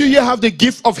 Some of you here have the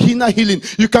gift of inner healing.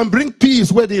 You can bring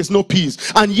peace where there is no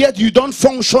peace, and yet you don't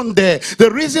function there. The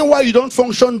reason why you don't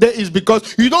function there is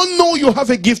because you don't know you have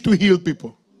a gift to heal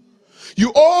people.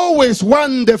 You always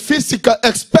want the physical,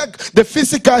 expect the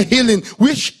physical healing,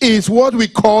 which is what we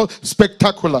call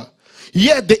spectacular.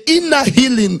 Yet the inner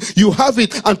healing, you have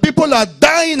it, and people are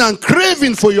dying and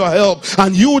craving for your help,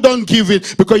 and you don't give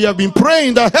it because you have been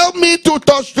praying that help me to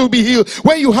touch to be healed.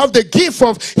 When you have the gift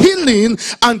of healing,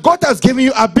 and God has given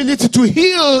you ability to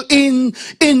heal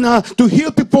to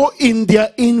heal people in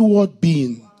their inward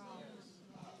being.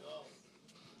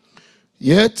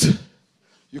 Yet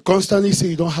you constantly say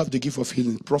you don't have the gift of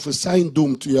healing, prophesying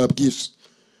doom to your gifts.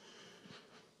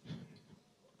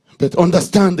 But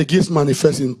understand the gifts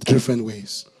manifest in different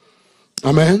ways.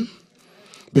 Amen?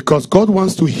 Because God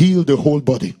wants to heal the whole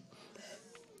body.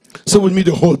 Say with me,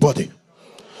 the whole body.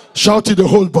 Shout it, the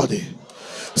whole body.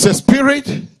 Say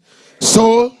spirit,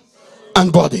 soul,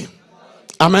 and body.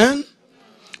 Amen?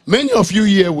 Many of you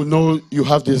here will know you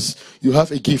have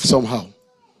a gift somehow.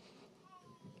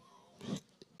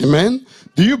 Amen?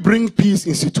 Do you bring peace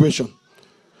in situation?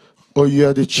 Or you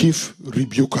are the chief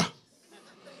rebuker?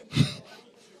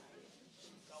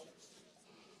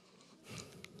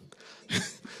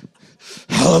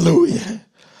 Hallelujah.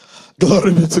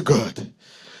 Glory be to God.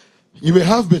 You may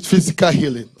have but physical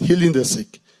healing the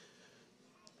sick.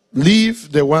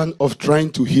 Leave the one of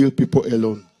trying to heal people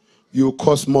alone. You will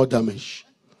cause more damage.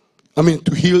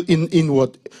 To heal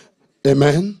inward.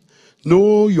 Amen?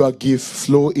 Know your gift,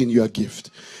 flow in your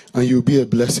gift, and you'll be a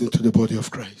blessing to the body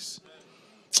of Christ.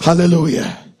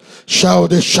 Hallelujah.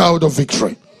 Shout a shout of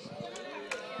victory.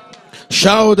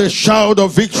 Shout a shout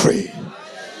of victory.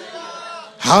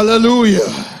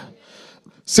 Hallelujah.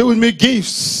 Say with me,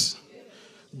 gifts.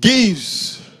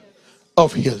 Gifts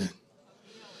of healing.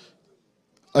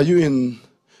 Are you in?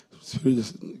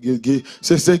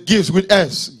 Say gifts with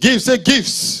S. Gifts, say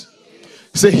gifts.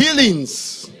 Say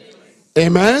healings.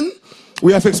 Amen.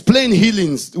 We have explained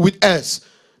healings with S.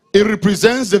 It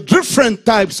represents the different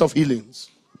types of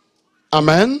healings.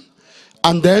 Amen.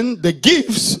 And then the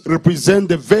gifts represent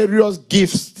the various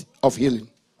gifts of healing.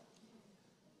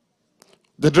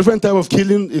 The different type of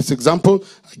healing is example.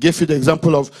 I gave you the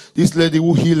example of this lady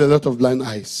who healed a lot of blind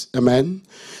eyes. Amen.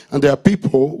 And there are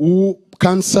people who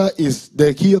cancer is,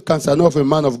 they heal cancer. I know of a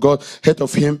man of God, heard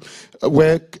of him,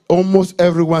 where almost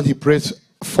everyone he prays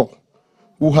for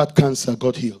who had cancer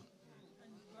got healed.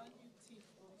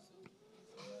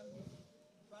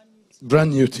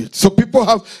 Brand new teeth. So people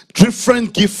have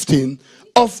different gifting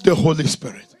of the Holy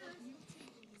Spirit.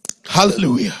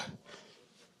 Hallelujah.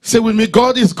 Say with me,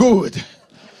 God is good.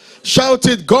 Shout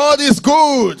it, God is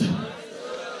good.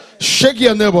 Shake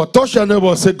your neighbor, touch your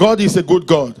neighbor, say God is a good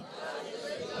God.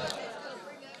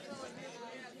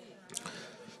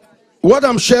 What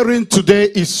I'm sharing today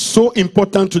is so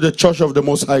important to the church of the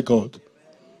Most High God.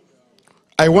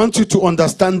 I want you to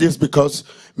understand this because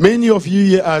many of you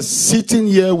here are sitting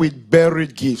here with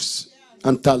buried gifts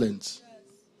and talents.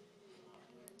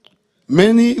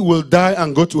 Many will die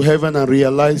and go to heaven and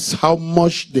realize how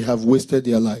much they have wasted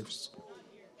their lives.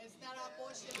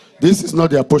 This is not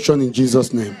their portion in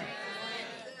Jesus' name.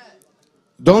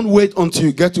 Don't wait until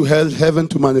you get to heaven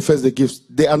to manifest the gifts.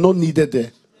 They are not needed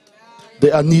there.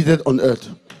 They are needed on earth.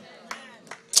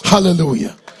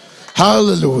 Hallelujah.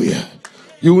 Hallelujah.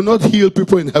 You will not heal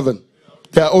people in heaven.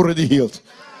 They are already healed.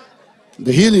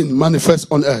 The healing manifests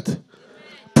on earth.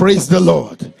 Praise the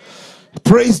Lord.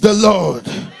 Praise the Lord.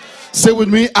 Say with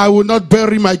me, I will not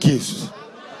bury my gifts.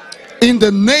 In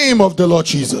the name of the Lord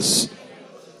Jesus.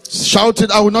 Shout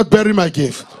it, I will not bury my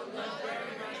gift.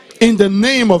 In the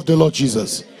name of the Lord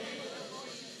Jesus.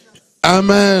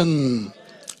 Amen.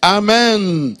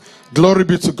 Amen. Glory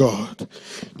be to God.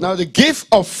 Now the gift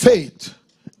of faith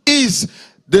is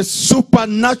the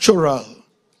supernatural,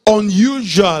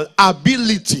 unusual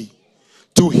ability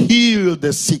to heal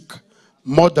the sick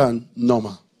more than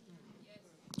normal.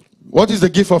 What is the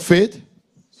gift of faith?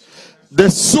 The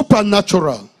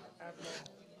supernatural,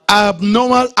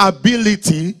 abnormal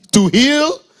ability to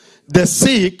heal the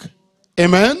sick.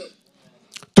 Amen.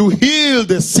 To heal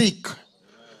the sick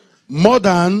more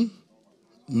than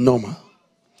normal.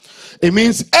 It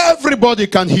means everybody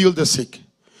can heal the sick.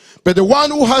 But the one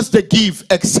who has the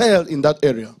gift excel in that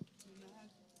area.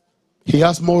 He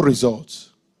has more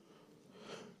results.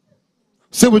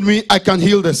 Say with me, I can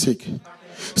heal the sick.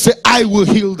 Say, I will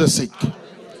heal the sick.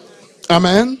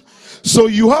 Amen. So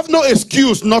you have no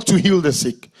excuse not to heal the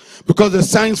sick, because the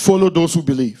signs follow those who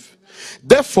believe.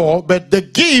 Therefore, but the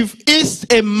gift is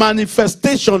a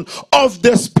manifestation of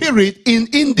the Spirit in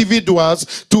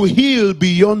individuals to heal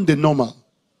beyond the normal.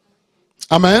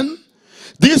 Amen.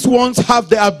 These ones have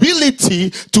the ability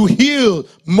to heal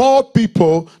more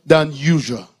people than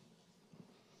usual.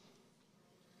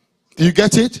 Do you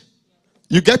get it?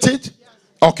 You get it?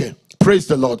 Okay. Praise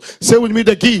the Lord. Say with me,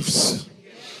 the gifts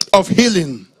of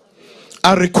healing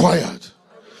are required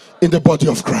in the body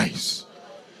of Christ.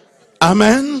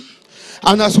 Amen.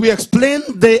 And as we explained,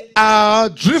 they are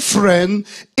different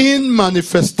in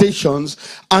manifestations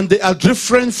and they are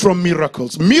different from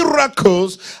miracles.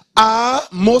 Miracles are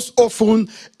most often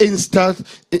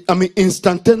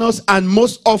instantaneous and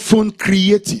most often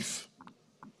creative.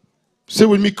 Say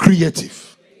with me,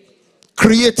 creative.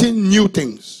 Creating new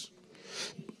things.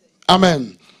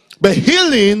 Amen. But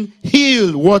healing,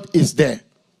 heal what is there.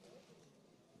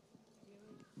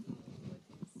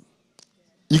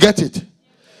 You get it?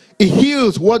 It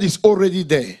heals what is already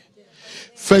there.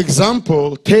 For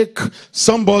example, take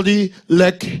somebody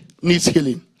leg needs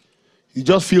healing. You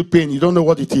just feel pain. You don't know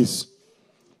what it is.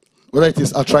 Whether it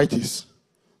is arthritis.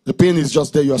 The pain is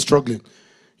just there. You are struggling.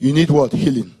 You need what?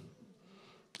 Healing.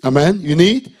 Amen. You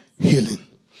need healing.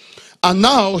 And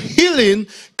now healing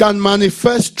can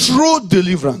manifest through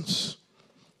deliverance.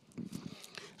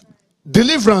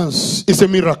 Deliverance is a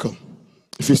miracle.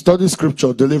 If you study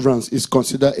scripture, deliverance is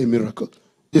considered a miracle.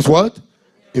 It's what?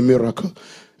 A miracle.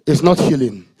 It's not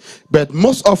healing. But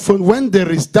most often when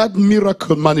there is that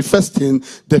miracle manifesting,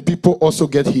 the people also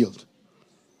get healed.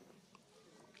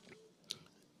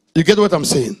 You get what I'm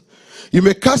saying? You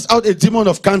may cast out a demon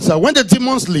of cancer. When the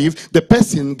demons leave, the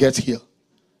person gets healed.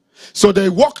 So they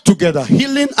work together.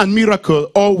 Healing and miracle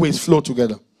always flow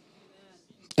together.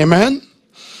 Amen?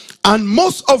 And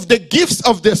most of the gifts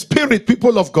of the Spirit,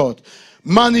 people of God,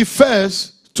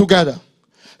 manifest together.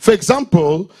 For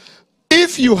example,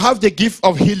 if you have the gift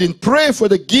of healing, pray for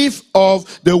the gift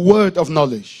of the word of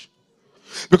knowledge.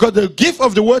 Because the gift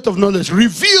of the word of knowledge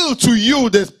reveals to you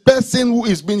the person who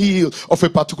is being healed of a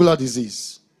particular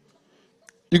disease.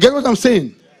 You get what I'm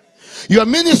saying? You are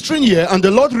ministering here and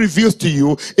the Lord reveals to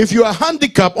you, if you are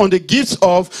handicapped on the gifts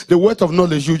of the word of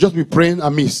knowledge, you'll just be praying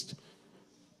amiss.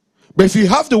 But if you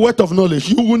have the word of knowledge,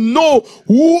 you will know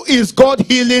who is God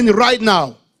healing right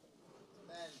now.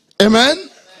 Amen?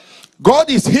 God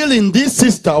is healing this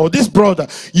sister or this brother,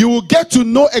 you will get to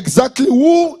know exactly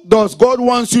who does God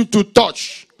wants you to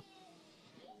touch.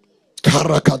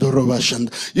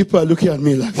 People are looking at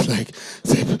me like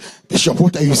say, Bishop,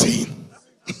 what are you saying?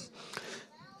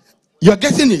 You are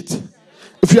getting it.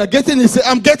 If you are getting it, say,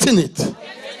 I'm getting it.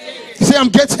 Say, I'm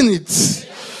getting it.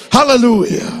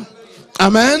 Hallelujah.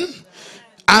 Amen.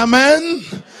 Amen.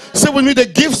 Say with me, the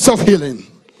gifts of healing.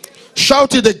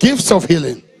 Shout it, the gifts of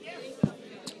healing.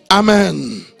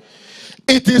 Amen.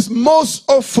 It is most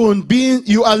often being,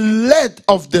 you are led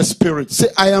of the Spirit. Say,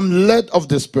 I am led of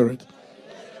the Spirit.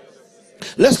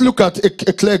 Let's look at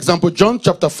a clear example. John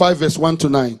chapter 5 verse 1 to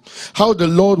 9. How the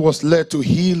Lord was led to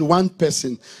heal one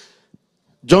person.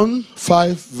 John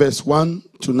 5 verse 1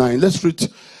 to 9. Let's read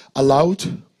aloud.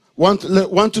 1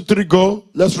 to 3 go.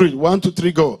 Let's read. 1 to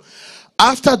 3 go.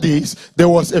 After this, there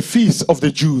was a feast of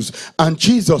the Jews, and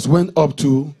Jesus went up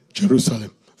to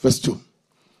Jerusalem. Verse 2.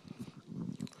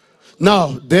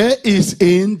 Now, there is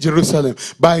in Jerusalem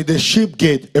by the sheep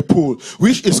gate a pool,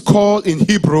 which is called in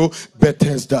Hebrew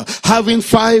Bethesda, having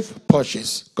 5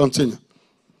 porches. Continue.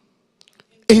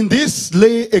 In this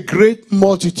lay a great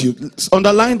multitude.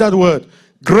 Underline that word.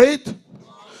 Great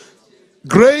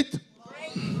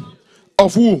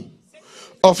of who?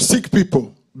 Of sick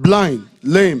people, blind,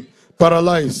 lame,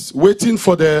 paralyzed, waiting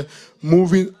for the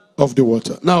moving of the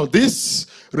water. Now, this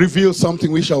reveals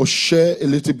something which I'll share a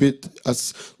little bit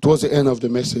as towards the end of the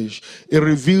message. It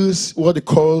reveals what they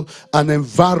call an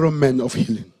environment of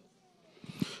healing.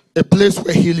 A place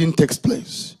where healing takes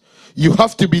place. You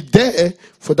have to be there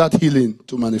for that healing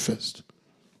to manifest.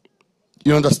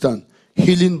 You understand?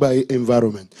 Healing by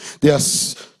environment. There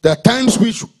are times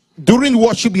which during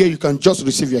worship here you can just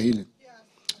receive your healing.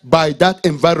 By that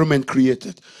environment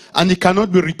created. And it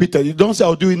cannot be repeated. You don't say,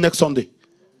 I'll do it next Sunday.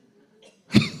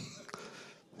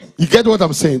 You get what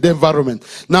I'm saying? The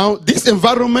environment. Now, this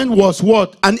environment was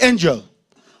what? An angel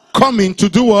coming to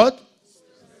do what?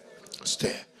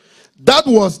 Stay. That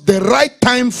was the right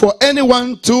time for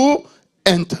anyone to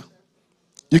enter.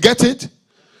 You get it?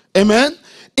 Amen?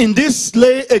 In this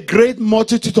lay a great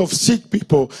multitude of sick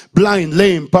people, blind,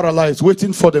 lame, paralyzed,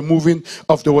 waiting for the moving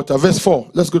of the water. Verse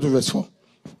 4. Let's go to verse 4.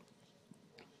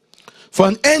 For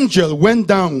an angel went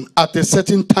down at a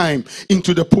certain time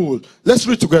into the pool. Let's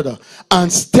read together.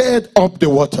 And stirred up the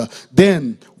water.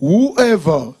 Then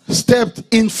whoever stepped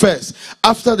in first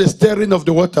after the stirring of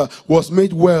the water was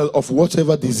made well of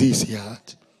whatever disease he had.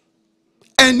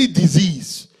 Any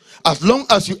disease. As long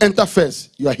as you enter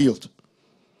first, you are healed.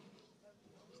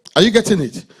 Are you getting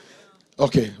it?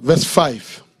 Okay, verse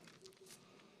 5.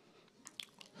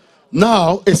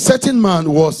 Now, a certain man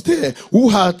was there who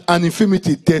had an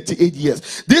infirmity 38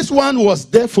 years. This one was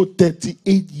there for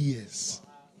 38 years.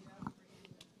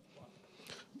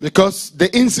 Because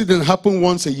the incident happened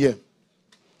once a year.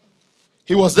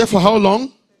 He was there for how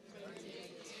long?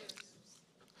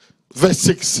 Verse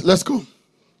 6. Let's go.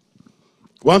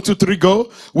 1, 2, 3,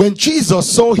 go. When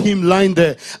Jesus saw him lying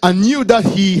there and knew that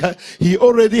he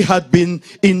already had been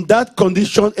in that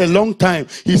condition a long time,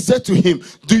 he said to him,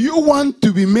 do you want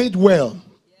to be made well?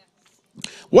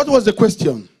 What was the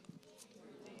question?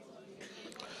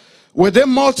 Were there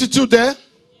multitude there?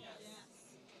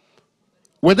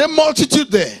 Were there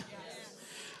multitude there?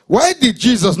 Why did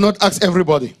Jesus not ask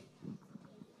everybody?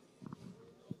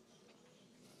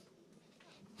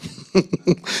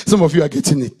 Some of you are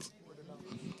getting it.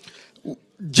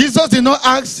 Jesus did not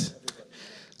ask,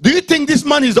 do you think this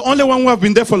man is the only one who have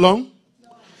been there for long?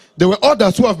 There were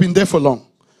others who have been there for long.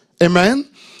 Amen?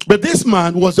 But this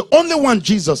man was the only one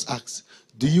Jesus asked,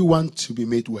 do you want to be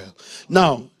made well?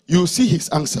 Now, you see his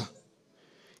answer.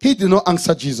 He did not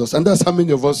answer Jesus. And that's how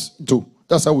many of us do.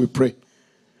 That's how we pray.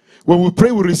 When we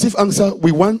pray, we receive answer.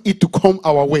 We want it to come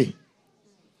our way.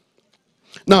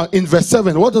 Now, in verse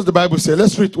 7, what does the Bible say?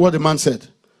 Let's read what the man said.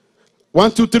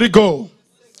 1, 2, 3, go.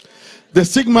 The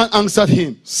sick man answered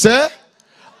him, sir,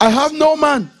 I have no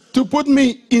man to put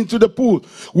me into the pool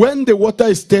when the water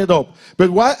is stirred up. But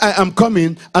while I am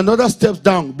coming, another steps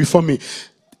down before me.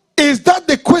 Is that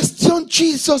the question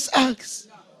Jesus asked?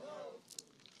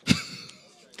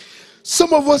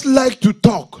 Some of us like to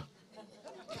talk.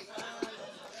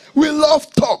 We love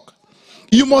talk.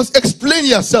 You must explain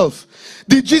yourself.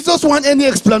 Did Jesus want any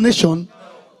explanation?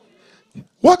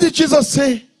 What did Jesus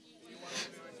say?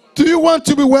 Do you want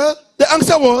to be well? The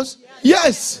answer was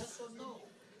yes.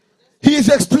 He is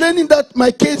explaining that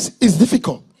my case is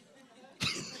difficult.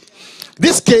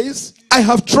 This case, I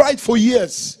have tried for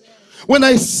years. When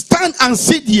I stand and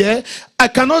sit here, I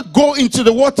cannot go into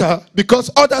the water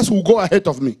because others will go ahead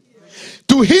of me.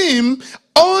 To him,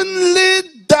 only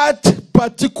that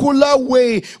particular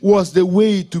way was the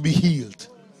way to be healed.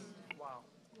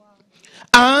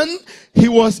 And he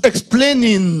was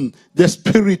explaining the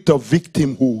spirit of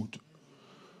victimhood.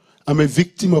 I'm a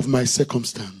victim of my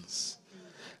circumstance.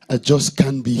 I just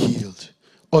can't be healed.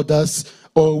 Others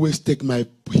always take my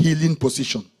healing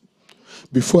position.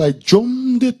 Before I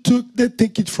jump, they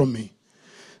take it from me.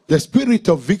 The spirit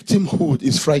of victimhood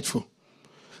is frightful.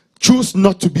 Choose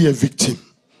not to be a victim.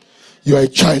 You are a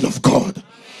child of God.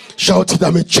 Shout it,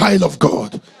 I'm a child of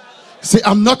God. Say,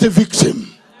 I'm not a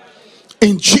victim.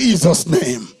 In Jesus'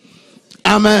 name.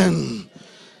 Amen.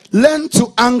 Learn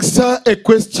to answer a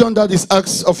question that is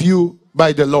asked of you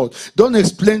by the Lord. Don't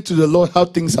explain to the Lord how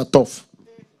things are tough.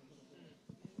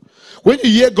 When you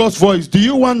hear God's voice, do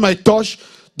you want my touch?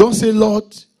 Don't say, Lord,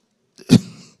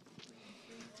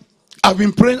 I've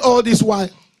been praying all this while.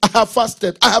 I have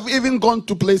fasted. I have even gone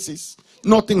to places.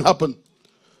 Nothing happened.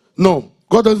 No,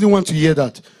 God doesn't want to hear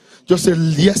that. Just say,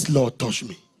 yes, Lord, touch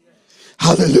me.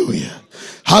 Hallelujah.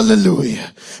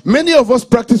 Hallelujah. Many of us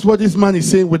practice what this man is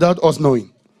saying without us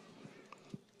knowing.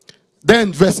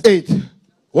 Then verse 8.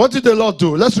 What did the Lord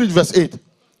do? Let's read verse 8.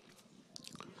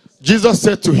 Jesus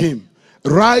said to him,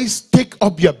 rise, take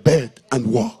up your bed and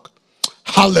walk.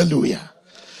 Hallelujah.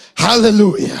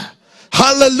 Hallelujah.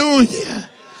 Hallelujah.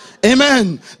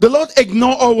 Amen. The Lord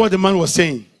ignored all what the man was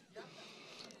saying.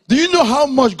 Do you know how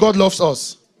much God loves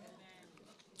us?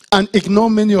 And ignore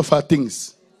many of our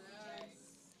things.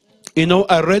 You know,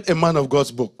 I read a man of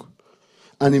God's book.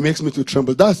 And it makes me to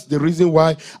tremble. That's the reason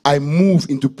why I move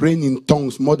into praying in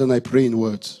tongues more than I pray in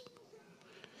words.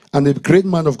 And a great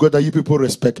man of God that you people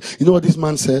respect. You know what this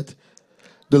man said?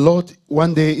 The Lord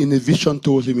one day in a vision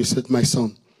told him, he said, my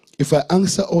son, if I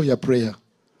answer all your prayer,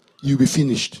 you'll be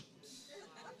finished.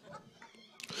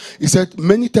 He said,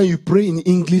 many times you pray in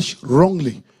English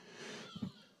wrongly.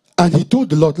 And he told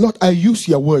the Lord, Lord, I use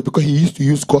your word, because he used to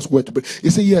use God's word to pray.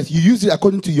 He said, yes, you use it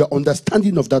according to your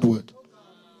understanding of that word.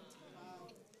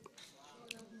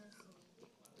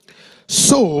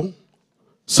 So,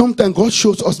 sometimes God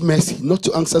shows us mercy not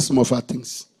to answer some of our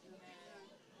things.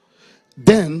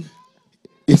 Then,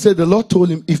 he said, the Lord told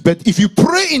him, if you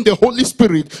pray in the Holy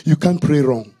Spirit, you can't pray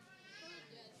wrong.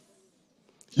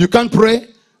 You can't pray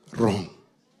wrong.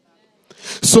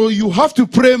 So you have to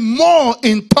pray more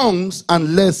in tongues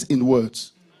and less in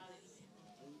words.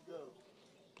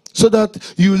 So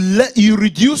that you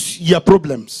reduce your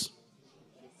problems.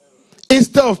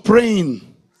 Instead of praying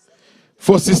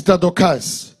for Sister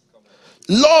Dorcas,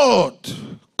 Lord,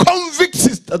 convict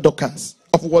Sister Dorcas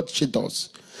of what she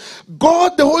does.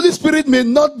 God, the Holy Spirit may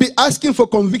not be asking for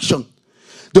conviction.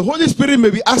 The Holy Spirit may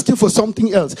be asking for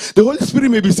something else. The Holy Spirit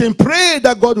may be saying, pray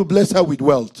that God will bless her with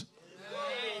wealth.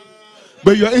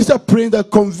 But you are instead praying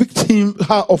that convict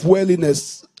her of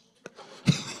worldliness.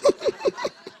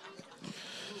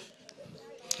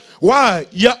 Why?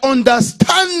 Your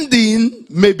understanding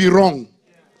may be wrong.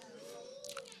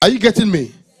 Are you getting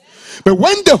me? But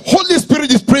when the Holy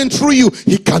Spirit is praying through you,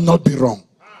 he cannot be wrong.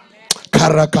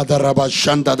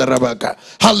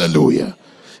 Hallelujah.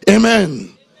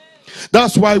 Amen.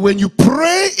 That's why when you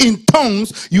pray in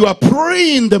tongues, you are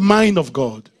praying the mind of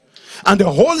God. And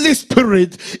the Holy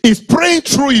Spirit is praying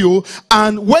through you.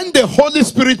 And when the Holy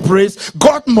Spirit prays,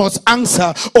 God must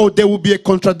answer, or there will be a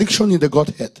contradiction in the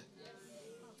Godhead.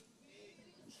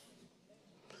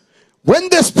 When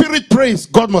the Spirit prays,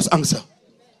 God must answer.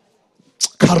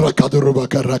 I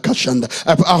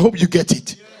hope you get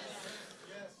it.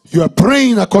 You are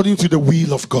praying according to the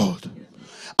will of God.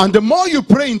 And the more you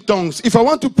pray in tongues, if I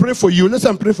want to pray for you, let's say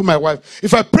I'm praying for my wife.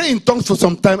 If I pray in tongues for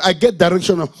some time, I get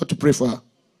direction on how to pray for her.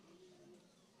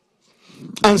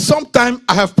 And sometimes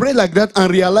I have prayed like that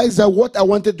and realized that what I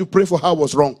wanted to pray for her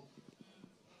was wrong.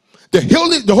 The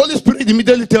Holy Spirit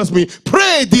immediately tells me,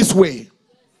 pray this way.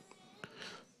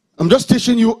 I'm just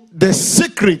teaching you the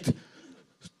secret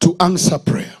to answer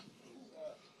prayer.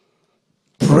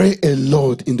 Pray a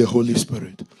lot in the Holy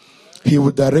Spirit. He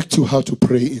will direct you how to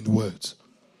pray in words.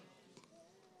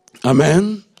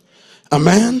 Amen.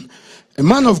 Amen. A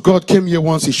man of God came here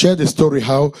once. He shared a story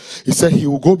how he said he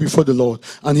will go before the Lord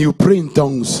and he will pray in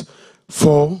tongues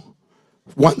for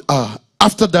 1 hour.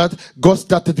 After that, God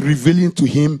started revealing to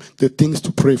him the things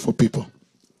to pray for people.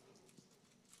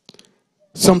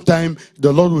 Sometime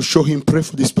the Lord will show him, pray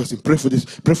for this person, pray for this,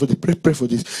 pray for this, pray for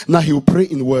this. Now he will pray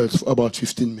in words for about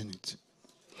 15 minutes.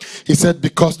 He said,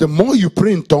 because the more you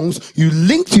pray in tongues, you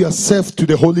link yourself to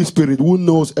the Holy Spirit who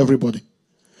knows everybody.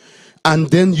 And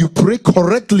then you pray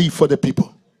correctly for the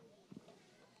people.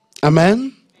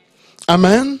 Amen.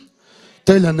 Amen.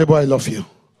 Tell your neighbor, I love you.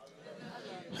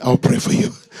 I'll pray for you.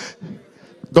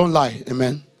 Don't lie.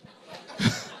 Amen.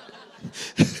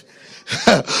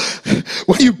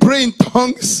 When you pray in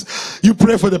tongues, you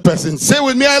pray for the person. Say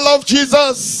with me, I love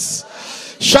Jesus.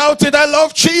 Shout it, I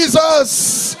love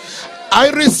Jesus. I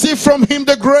receive from him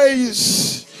the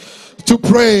grace to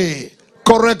pray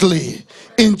correctly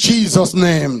in Jesus'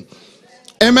 name.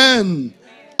 Amen.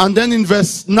 And then in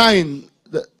verse 9,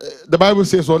 the Bible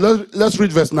says, well, let's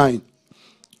read verse 9.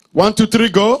 1, 2, 3,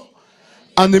 go.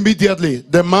 And immediately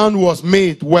the man was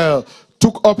made well,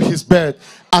 took up his bed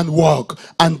and walked.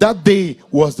 And that day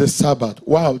was the Sabbath.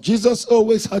 Wow, Jesus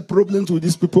always had problems with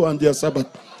these people and their Sabbath.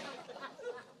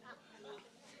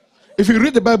 If you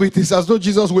read the Bible, it is as though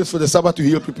Jesus waits for the Sabbath to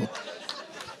heal people.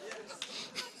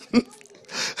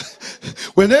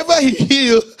 Whenever he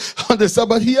healed on the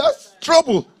Sabbath, he has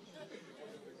trouble.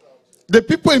 The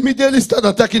people immediately start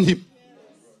attacking him.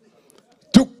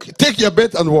 Take your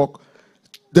bed and walk.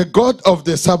 The God of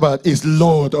the Sabbath is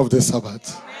Lord of the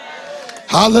Sabbath.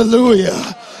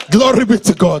 Hallelujah. Glory be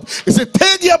to God. He said,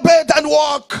 take your bed and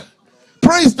walk.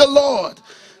 Praise the Lord.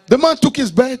 The man took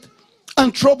his bed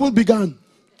and trouble began.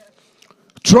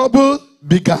 Trouble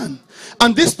began.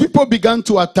 And these people began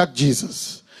to attack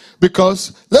Jesus.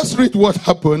 Because let's read what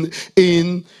happened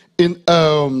in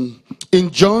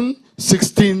John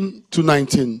 16 to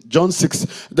 19. John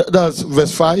 6, that's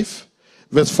verse 5.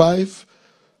 Verse 5.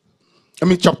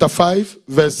 Chapter 5,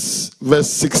 verse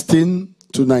 16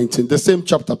 to 19. The same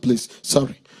chapter, please.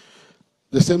 Sorry.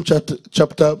 The same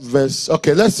chapter, verse.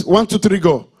 Okay, let's 1, 2, 3,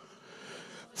 go.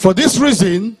 For this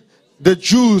reason, the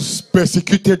Jews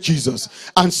persecuted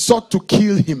Jesus and sought to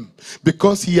kill him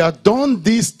because he had done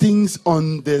these things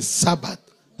on the Sabbath.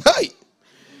 Hey!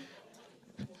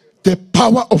 The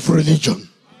power of religion.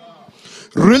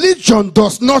 Religion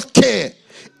does not care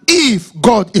if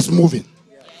God is moving.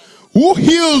 Who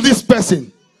healed this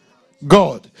person?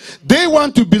 God. They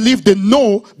want to believe they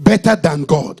know better than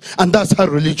God. And that's how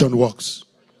religion works.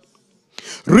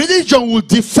 Religion will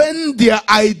defend their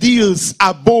ideals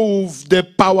above the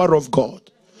power of God.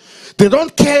 They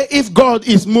don't care if God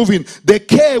is moving. They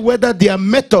care whether their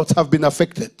methods have been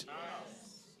affected.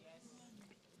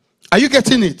 Are you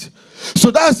getting it?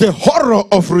 So that's the horror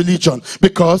of religion.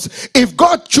 Because if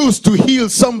God chooses to heal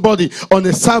somebody on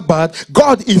a Sabbath,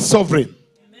 God is sovereign.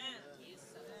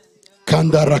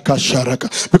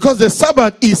 Because the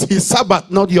Sabbath is his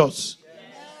Sabbath, not yours.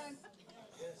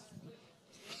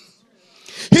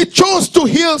 He chose to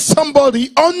heal somebody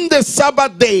on the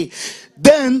Sabbath day.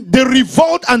 Then they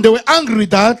revolt and they were angry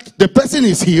that the person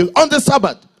is healed on the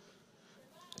Sabbath.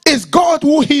 It's God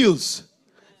who heals.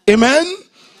 Amen.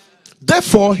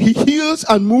 Therefore, he heals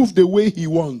and moves the way he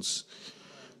wants,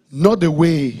 not the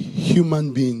way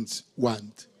human beings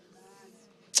want.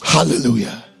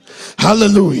 Hallelujah.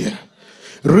 Hallelujah.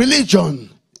 Religion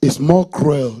is more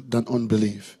cruel than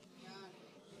unbelief.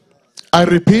 I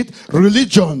repeat,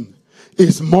 religion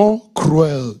is more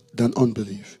cruel than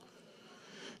unbelief.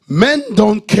 Men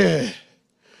don't care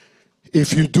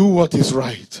if you do what is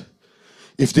right.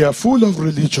 If they are full of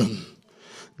religion,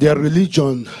 their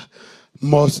religious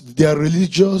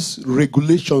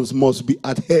regulations must be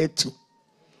adhered to.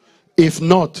 If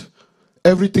not,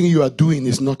 everything you are doing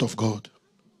is not of God.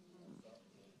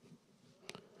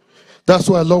 That's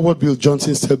why I love what Bill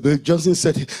Johnson said. Bill Johnson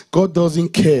said, God doesn't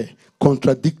care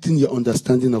contradicting your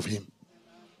understanding of him.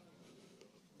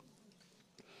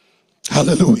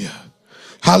 Hallelujah.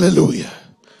 Hallelujah.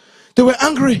 They were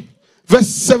angry. Verse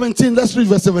 17. Let's read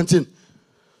verse 17.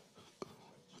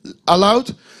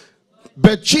 Aloud.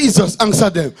 But Jesus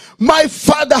answered them, my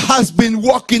Father has been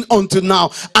working until now,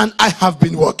 and I have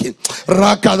been working. He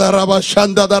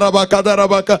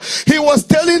was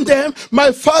telling them,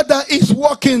 my Father is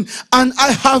working, and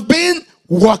I have been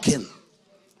working.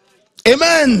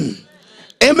 Amen.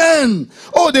 Amen.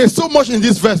 Oh, there's so much in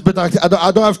this verse, but I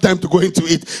don't have time to go into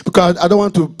it because I don't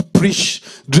want to preach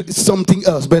something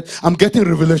else. But I'm getting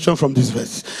revelation from this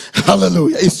verse.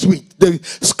 Hallelujah. It's sweet. The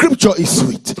scripture is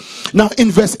sweet. Now in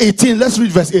verse 18, let's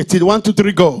read verse 18. 1, 2,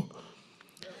 3, go.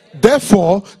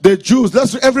 Therefore, the Jews,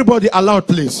 let's read everybody aloud,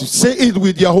 please. Say it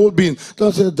with your whole being.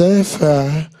 Don't say,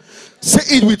 therefore.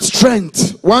 Say it with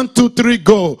strength. 1, 2, 3,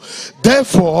 go.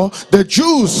 Therefore, the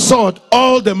Jews sought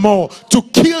all the more to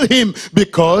kill him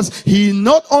because he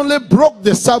not only broke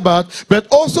the Sabbath, but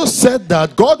also said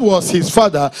that God was his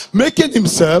father, making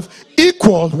himself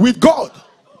equal with God.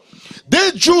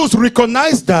 The Jews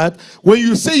recognize that when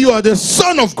you say you are the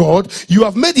Son of God, you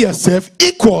have made yourself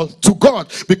equal to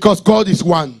God because God is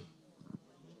one.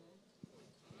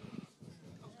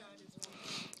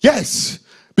 Yes.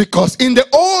 Because in the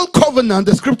old covenant,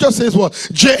 the scripture says what?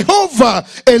 Jehovah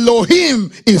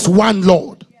Elohim is one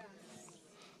Lord.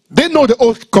 They know the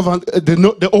old covenant, they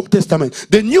know the Old Testament.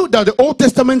 They knew that the Old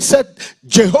Testament said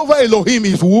Jehovah Elohim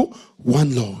is who?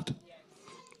 One Lord.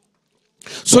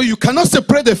 So you cannot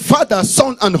separate the Father,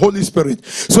 Son, and Holy Spirit.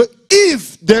 So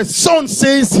if the Son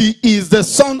says he is the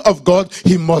Son of God,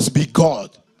 he must be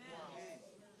God.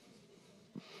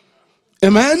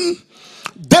 Amen.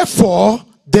 Therefore,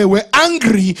 they were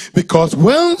angry because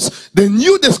once they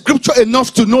knew the scripture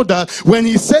enough to know that when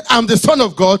he said, I'm the Son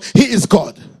of God, he is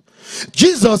God.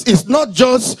 Jesus is not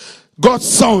just God's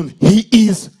Son, he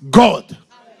is God.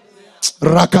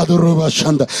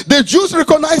 The Jews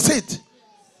recognize it.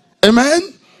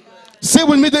 Amen. Say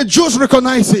with me, the Jews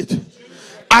recognize it.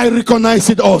 I recognize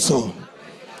it also.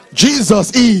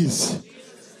 Jesus is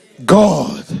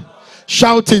God.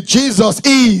 Shout it, Jesus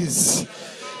is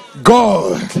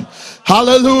God.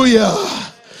 Hallelujah.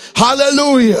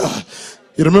 Hallelujah.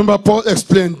 You remember Paul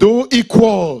explained, though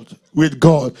equal with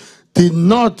God, did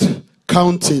not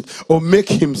count it or make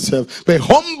himself, but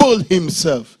humbled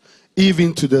himself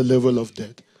even to the level of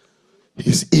death.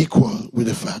 He's equal with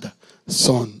the Father,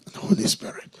 Son, and Holy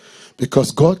Spirit.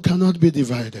 Because God cannot be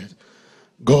divided.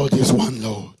 God is one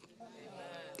Lord.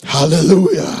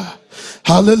 Hallelujah.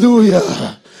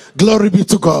 Hallelujah. Glory be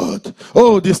to God.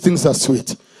 Oh, these things are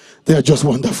sweet. They are just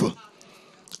wonderful.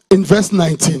 In verse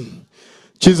 19,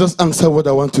 Jesus answered what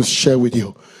I want to share with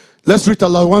you. Let's read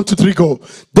aloud. 1, 2, 3, go.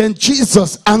 Then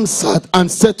Jesus answered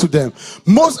and said to them,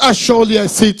 most assuredly I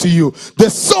say to you, the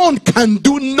Son can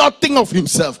do nothing of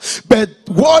himself, but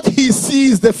what he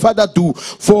sees the Father do.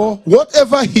 For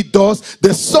whatever he does,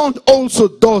 the Son also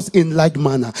does in like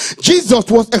manner. Jesus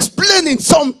was explaining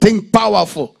something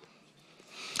powerful.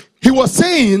 He was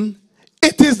saying,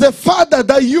 it is the Father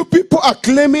that you people are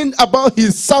claiming about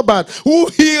his Sabbath who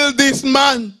healed this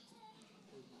man.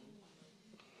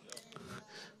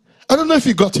 I don't know if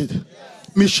you got it.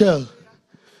 Michelle,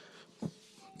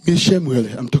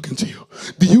 I'm talking to you.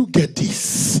 Do you get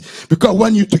this? Because I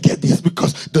want you to get this,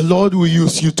 because the Lord will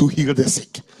use you to heal the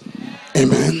sick.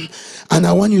 Amen. And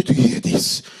I want you to hear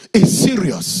this. It's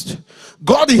serious.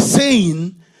 God is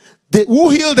saying that who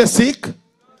healed the sick?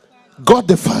 God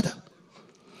the Father.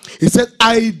 He said,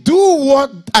 I do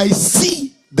what I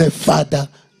see the Father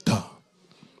do.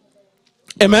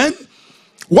 Amen.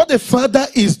 What the Father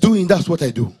is doing, that's what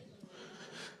I do.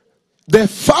 The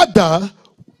Father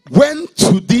went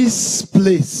to this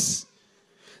place.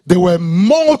 There were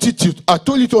multitude. I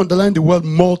told you to underline the word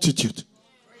multitude.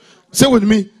 Say with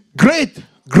me, great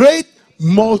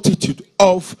multitude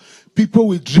of people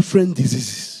with different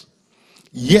diseases.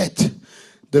 Yet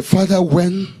the Father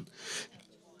went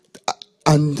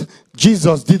and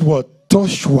Jesus did what?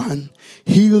 Touched one,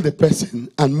 healed the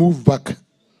person, and moved back.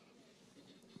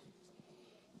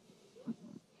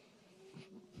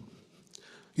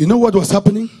 You know what was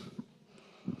happening?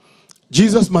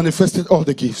 Jesus manifested all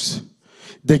the gifts.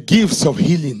 The gifts of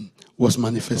healing was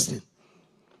manifesting.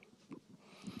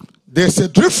 There's a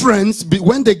difference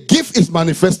when the gift is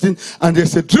manifesting, and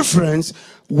there's a difference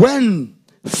when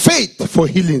faith for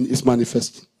healing is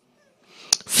manifesting.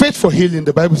 Faith for healing,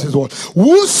 the Bible says what?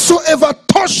 Whosoever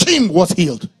touched him was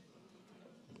healed.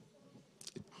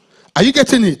 Are you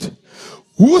getting it?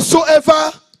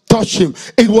 Whosoever touched him.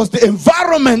 It was the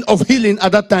environment of healing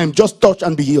at that time. Just touch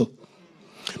and be healed.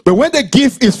 But when the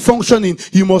gift is functioning,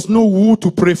 you must know who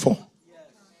to pray for.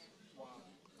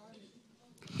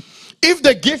 If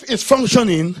the gift is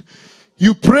functioning,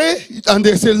 you pray and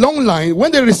there's a long line.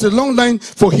 When there is a long line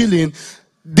for healing,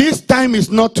 this time is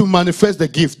not to manifest the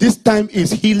gift. This time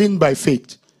is healing by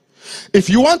faith. If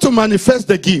you want to manifest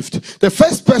the gift, the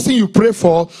first person you pray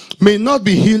for may not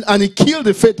be healed, and it kills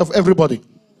the faith of everybody.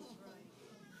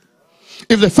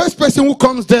 If the first person who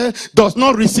comes there does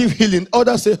not receive healing,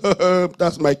 others say,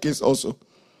 that's my case also.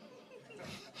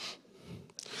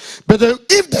 But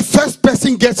if the first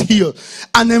person gets healed,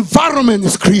 an environment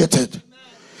is created.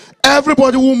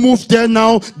 Everybody who moves there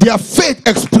now, their faith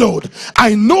explodes.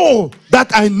 I know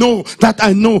that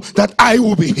I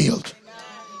will be healed.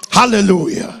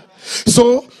 Hallelujah.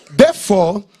 So,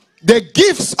 therefore, the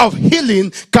gifts of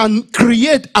healing can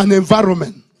create an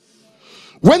environment.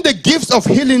 When the gifts of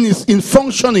healing is in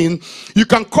functioning, you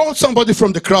can call somebody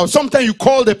from the crowd. Sometimes you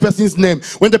call the person's name.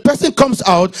 When the person comes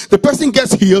out, the person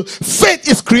gets healed. Faith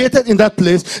is created in that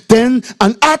place. Then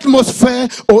an atmosphere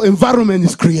or environment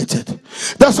is created.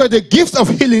 That's why the gift of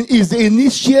healing is the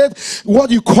initiate, what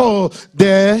you call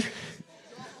the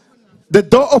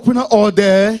door opener or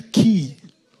the key.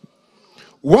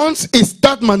 Once it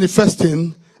starts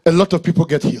manifesting, a lot of people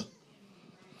get healed.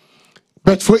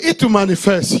 But for it to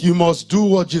manifest, you must do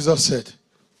what Jesus said.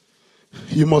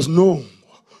 You must know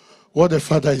what the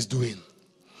Father is doing.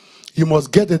 You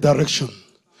must get the direction.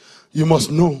 You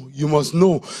must know. You must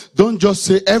know. Don't just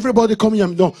say, everybody come here.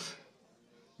 No.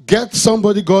 Get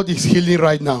somebody God is healing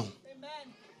right now. Amen.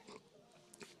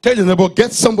 Tell your neighbor,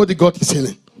 get somebody God is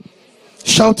healing.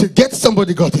 Shout it, get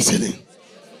somebody God is healing.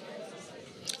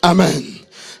 Amen.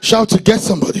 Shout it, get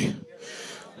somebody.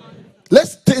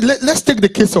 Let's take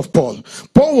the case of Paul.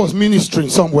 Paul was ministering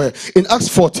somewhere in Acts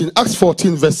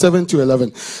 14 verse 7 to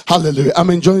 11. Hallelujah. I'm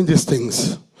enjoying these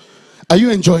things. Are you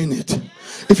enjoying it?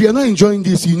 If you're not enjoying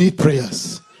this, you need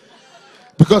prayers.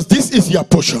 Because this is your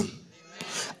portion.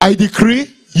 I decree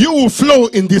you will flow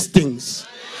in these things.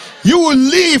 You will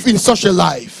live in such a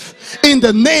life. In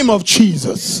the name of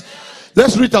Jesus.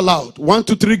 Let's read aloud. 1,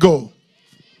 2, 3, go.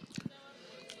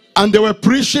 And they were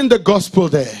preaching the gospel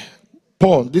there.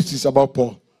 Paul, this is about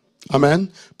Paul.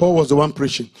 Amen. Paul was the one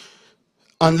preaching.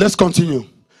 And let's continue.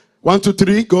 1, 2,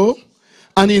 3, go.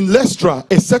 And in Lystra,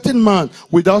 a certain man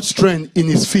without strength in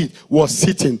his feet was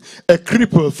sitting, a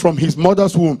cripple from his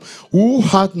mother's womb, who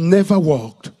had never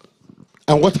walked.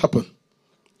 And what happened?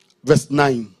 Verse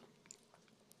 9.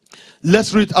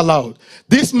 Let's read aloud.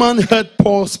 This man heard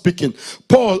Paul speaking.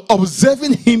 Paul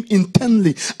observing him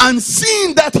intently and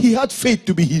seeing that he had faith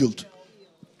to be healed.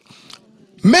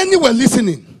 Many were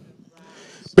listening,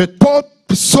 but Paul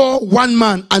saw one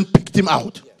man and picked him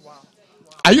out.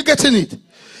 Are you getting it?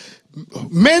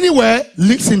 Many were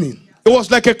listening. It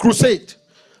was like a crusade.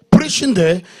 Preaching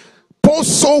there. Paul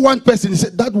saw one person. He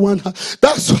said, that one,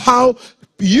 that's how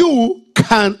you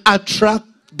can attract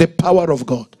the power of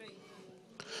God.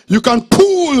 You can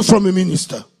pull from a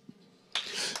minister.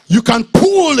 You can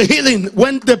pull healing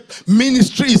when the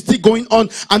ministry is still going on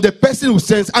and the person who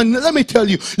sends. And let me tell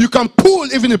you, you can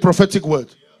pull even a prophetic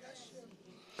word.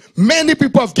 Many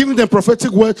people have given them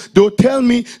prophetic word. They'll tell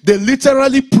me they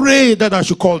literally pray that I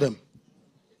should call them.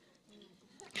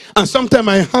 And sometimes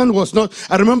my hand was not.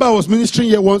 I remember I was ministering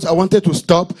here once. I wanted to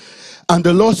stop. And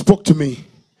the Lord spoke to me.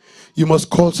 You must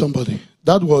call somebody.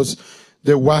 That was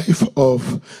the wife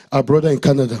of our brother in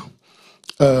Canada,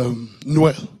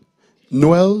 Noel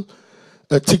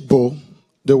Tigbo,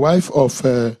 the wife of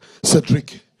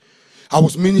Cedric. I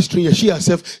was ministering here. She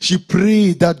herself, she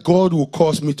prayed that God will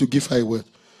cause me to give her a word.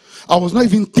 I was not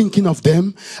even thinking of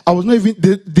them. I was not even,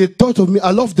 they thought of me. I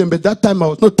loved them, but that time I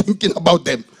was not thinking about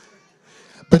them.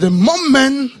 But the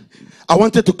moment I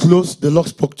wanted to close, the Lord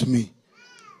spoke to me.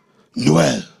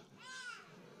 Noel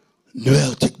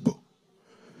Tigbo.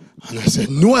 And I said,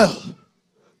 Noel,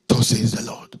 thus says the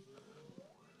Lord.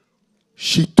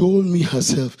 She told me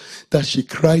herself that she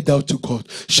cried out to God.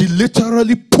 She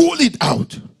literally pulled it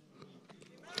out.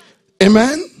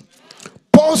 Amen.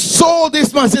 Paul saw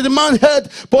this man. See, the man heard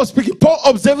Paul speaking. Paul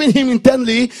observing him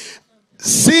intently,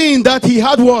 seeing that he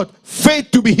had what?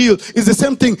 Faith to be healed. It's the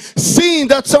same thing. Seeing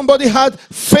that somebody had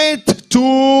faith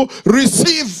to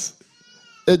receive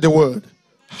the word.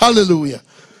 Hallelujah.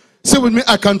 Say with me,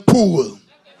 I can pull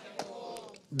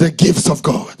the gifts of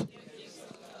God.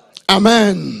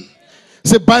 Amen.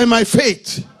 Say, by my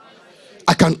faith,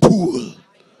 I can pull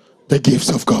the gifts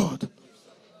of God.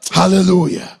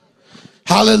 Hallelujah.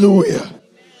 Hallelujah.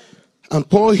 And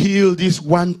Paul healed this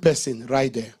one person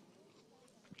right there.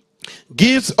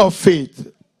 Gifts of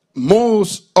faith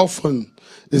most often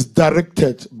is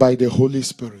directed by the Holy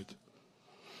Spirit.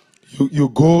 You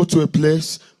go to a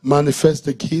place, manifest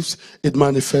the gifts, it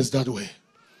manifests that way.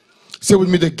 Say with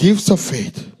me, the gifts of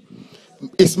faith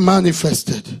is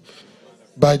manifested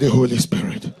by the Holy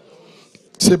Spirit.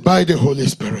 Say, by the Holy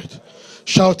Spirit.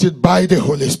 Shout it, by the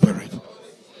Holy Spirit.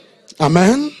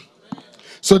 Amen.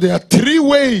 So there are 3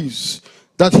 ways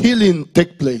that healing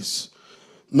takes place.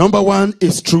 Number 1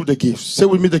 is through the gifts. Say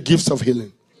with me, the gifts of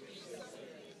healing.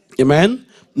 Amen.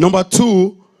 Number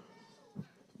 2,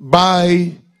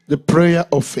 by the prayer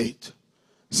of faith.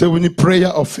 Say we need prayer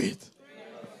of faith.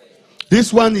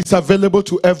 This one is available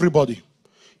to everybody.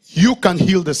 You can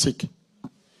heal the sick.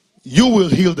 You will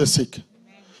heal the sick.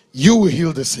 You will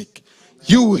heal the sick.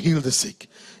 You will heal the sick.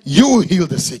 You will heal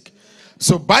the sick.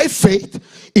 So by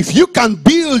faith, if you can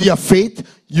build your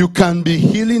faith, you can be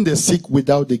healing the sick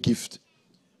without the gift.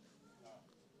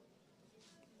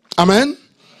 Amen.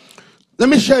 Let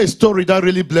me share a story that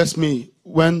really blessed me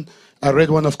when I read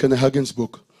one of Kenneth Hagin's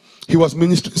book. He was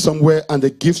ministering somewhere and the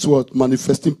gifts were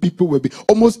manifesting. People were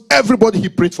almost everybody he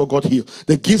prayed for got healed.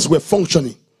 The gifts were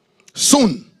functioning.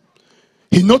 Soon,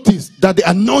 he noticed that the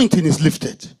anointing is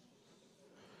lifted.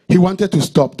 He wanted to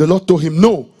stop. The Lord told him,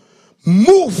 no,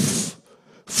 move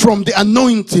from the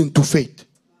anointing to faith.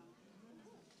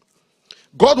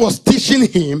 God was teaching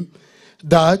him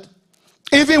that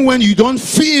even when you don't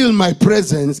feel my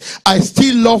presence, I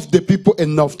still love the people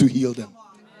enough to heal them.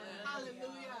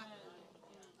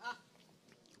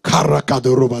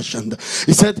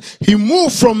 He said he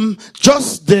moved from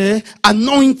just the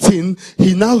anointing,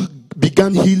 he now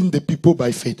began healing the people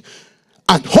by faith.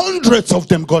 And hundreds of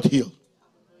them got healed.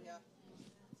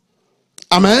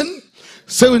 Amen.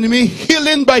 Say with me,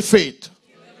 healing by faith.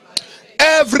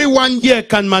 Everyone here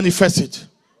can manifest it.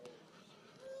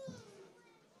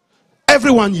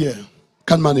 Everyone here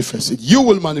can manifest it. You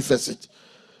will manifest it.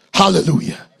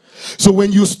 Hallelujah. So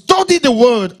when you study the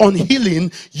word on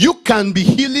healing, you can be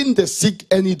healing the sick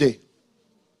any day.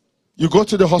 You go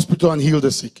to the hospital and heal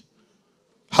the sick.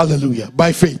 Hallelujah.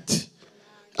 By faith.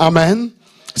 Amen.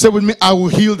 Say with me, I will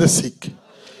heal the sick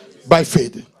by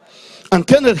faith. And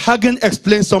Kenneth Hagin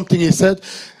explained something. He said,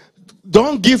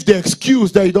 don't give the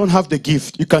excuse that you don't have the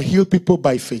gift. You can heal people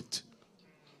by faith.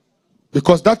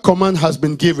 Because that command has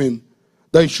been given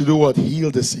that you should do what? Heal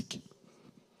the sick.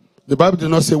 The Bible did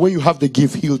not say when you have the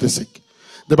gift, heal the sick.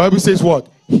 The Bible says what?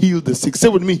 Heal the sick. Say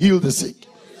with me, heal the sick.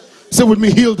 Say with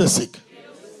me, heal the sick.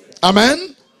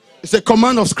 Amen. It's a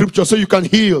command of scripture, so you can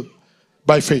heal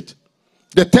by faith.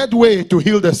 The third way to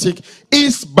heal the sick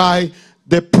is by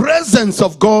the presence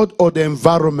of God or the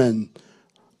environment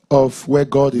of where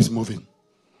God is moving.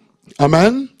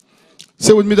 Amen.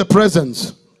 Say with me, the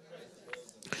presence.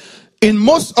 In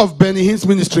most of Benny Hinn's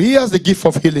ministry, he has the gift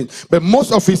of healing. But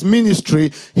most of his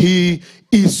ministry, he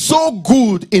is so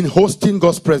good in hosting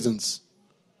God's presence.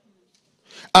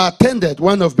 I attended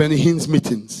one of Benny Hinn's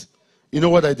meetings. You know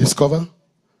what I discovered?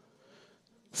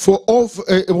 For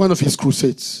one of his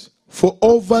crusades, for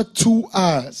over 2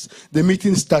 hours, the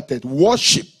meeting started.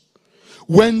 Worship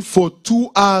went for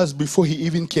 2 hours before he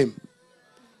even came.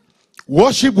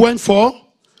 Worship went for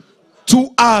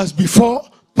 2 hours before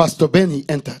Pastor Benny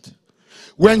entered.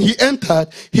 When he entered,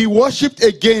 he worshipped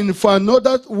again for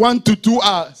another 1 to 2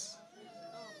 hours.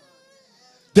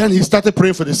 Then he started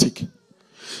praying for the sick.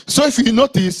 So if you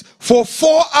notice, for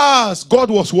 4 hours, God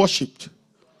was worshipped.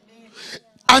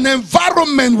 An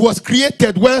environment was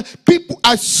created where people,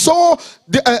 I saw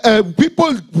the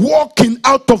people walking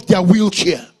out of their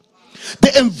wheelchair.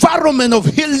 The environment of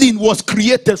healing was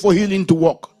created for healing to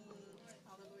work.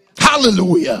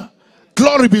 Hallelujah.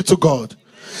 Glory be to God.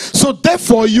 So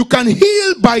therefore, you can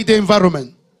heal by the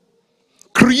environment.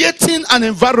 Creating an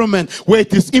environment where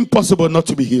it is impossible not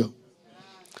to be healed.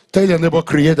 Tell your neighbor,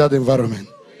 create that environment.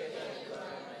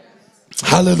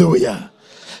 Hallelujah.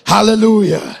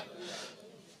 Hallelujah.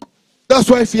 That's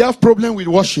why if you have problem with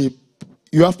worship,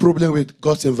 you have problem with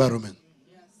God's environment.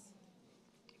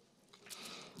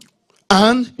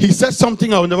 And he said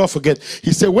something I will never forget.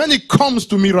 He said, when it comes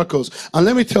to miracles, and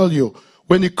let me tell you,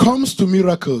 when it comes to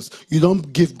miracles, you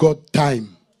don't give God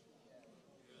time.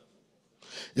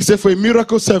 He said, for a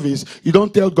miracle service, you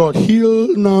don't tell God,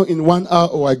 heal now in 1 hour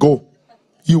or I go.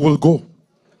 You will go.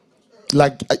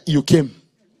 Like you came.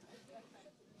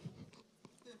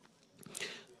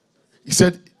 He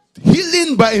said,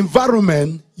 healing by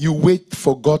environment, you wait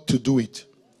for God to do it.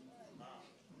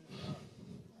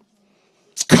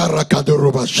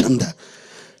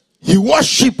 You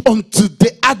worship until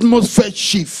the atmosphere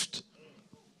shift.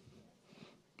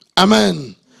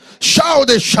 Amen. Shout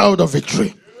a shout of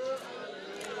victory.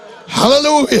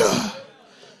 Hallelujah.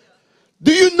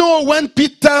 Do you know when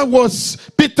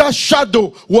Peter's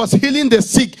shadow was healing the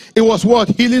sick, it was what?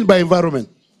 Healing by environment.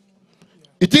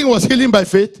 You think it was healing by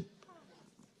faith?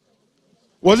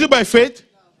 Was it by faith?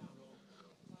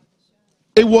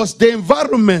 It was the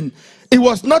environment. It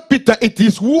was not Peter. It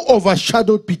is who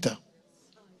overshadowed Peter.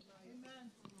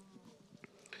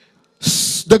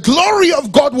 The glory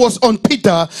of God was on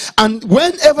Peter, and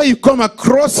whenever you come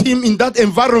across him in that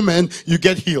environment, you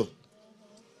get healed.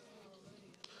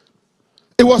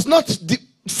 It was not the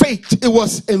faith, it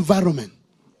was environment.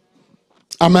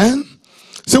 Amen.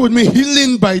 Say with me,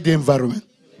 healing by the environment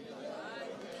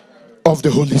of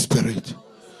the Holy Spirit.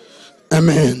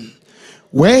 Amen.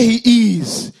 Where he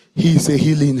is a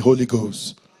healing Holy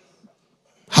Ghost.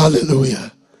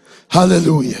 Hallelujah.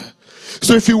 Hallelujah.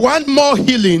 So if you want more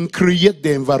healing, create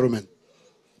the environment.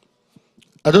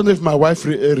 I don't know if my wife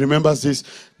remembers this.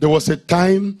 There was a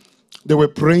time they were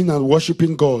praying and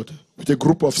worshiping God with a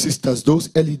group of sisters, those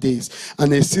early days.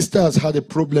 And a sister has had a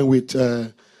problem with,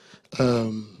 is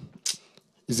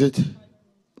it?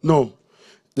 No.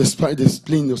 The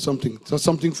spleen or something. So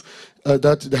something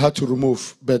that they had to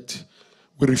remove, but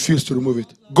we refused to remove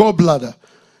it. Gallbladder.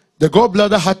 The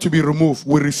gallbladder had to be removed.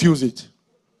 We refused it.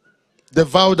 They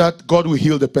vowed that God will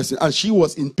heal the person. And she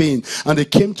was in pain. And they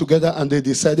came together and they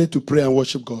decided to pray and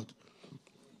worship God.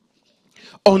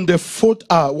 On the 4th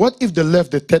hour, what if they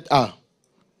left the 3rd hour?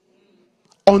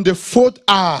 On the 4th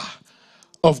hour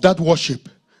of that worship,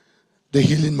 the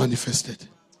healing manifested.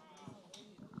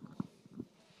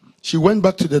 She went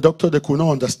back to the doctor. They could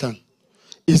not understand.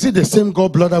 Is it the same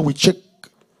gallbladder we checked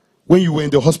when you were in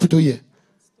the hospital here?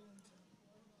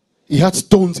 He had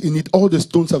stones in it. All the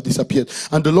stones have disappeared.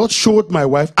 And the Lord showed my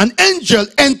wife, an angel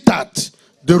entered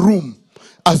the room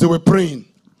as they were praying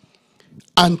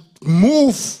and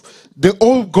moved the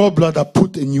old gallbladder,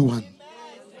 put a new one.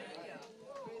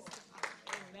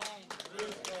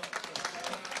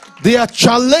 Their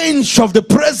challenge of the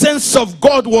presence of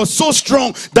God was so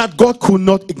strong that God could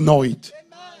not ignore it.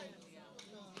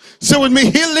 Say with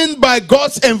me, healing by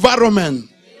God's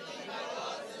environment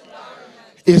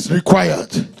is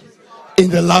required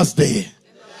in the last day.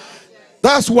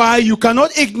 That's why you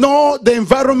cannot ignore the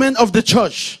environment of the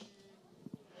church.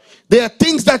 There are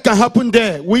things that can happen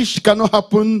there which cannot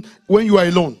happen when you are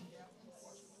alone.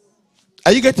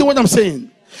 Are you getting what I'm saying?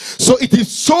 So it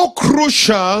is so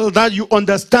crucial that you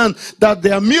understand that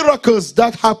there are miracles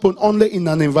that happen only in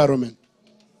an environment.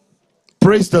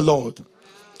 Praise the Lord.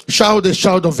 Shout a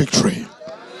shout of victory.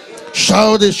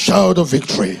 Shout a shout of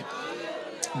victory.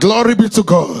 Glory be to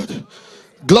God.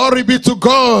 Glory be to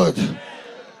God.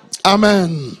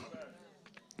 Amen.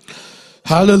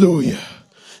 Hallelujah.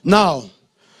 Now,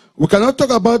 we cannot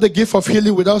talk about the gift of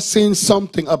healing without saying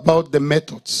something about the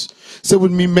methods. Say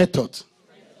with me, method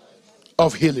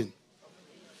of healing.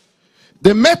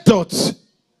 The methods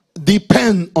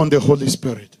depend on the Holy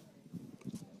Spirit.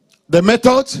 The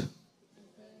method.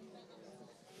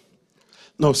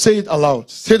 No, say it aloud.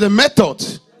 Say the method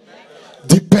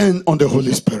depend on the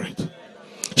Holy Spirit.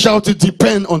 Shout it,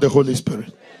 depend on the Holy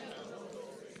Spirit.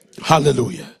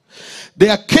 Hallelujah. There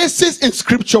are cases in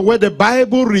scripture where the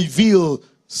Bible reveals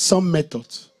some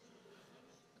methods.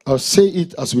 I'll say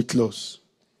it as we close.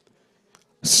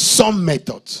 Some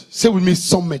methods. Say with me,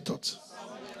 some methods.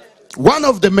 One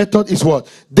of the methods is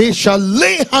what? They shall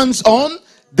lay hands on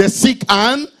the sick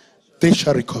and they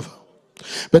shall recover.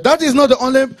 But that is not the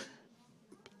only,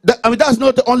 that's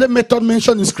not the only method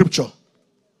mentioned in scripture.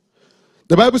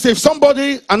 The Bible says, if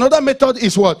somebody, another method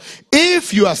is what?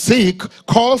 If you are sick,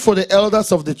 call for the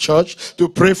elders of the church to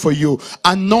pray for you,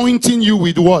 anointing you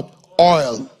with what?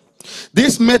 Oil.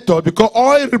 This method, because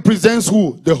oil represents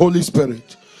who? The Holy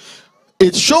Spirit.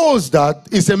 It shows that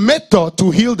it's a method to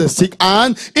heal the sick,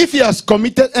 and if he has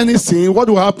committed any sin, what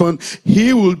will happen?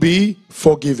 He will be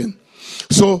forgiven.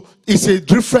 So it's a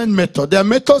different method. There are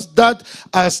methods that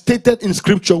are stated in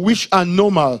scripture which are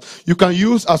normal. You can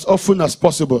use as often as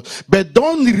possible. But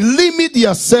don't limit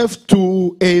yourself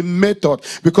to a method,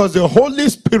 because the Holy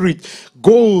Spirit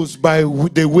goes by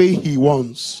the way he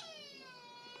wants.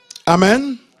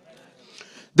 Amen.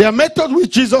 There are methods which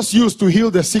Jesus used to heal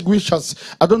the sick, which has,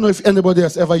 I don't know if anybody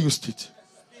has ever used it.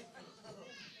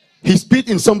 He spit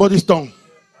in somebody's tongue.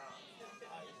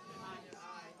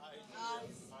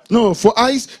 No, for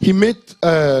eyes, he made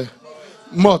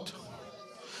mud.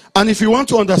 And if you want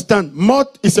to understand, mud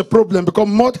is a problem because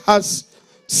mud has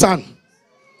sand.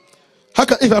 How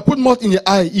can, if I put mud in your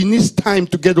eye, it needs time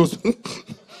to get those.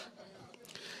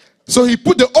 So he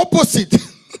put the opposite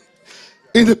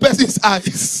in the person's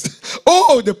eyes.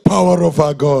 Oh, the power of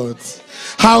our God.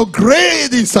 How great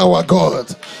is our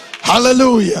God.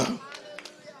 Hallelujah.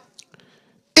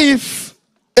 If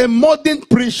a modern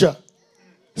preacher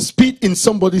spit in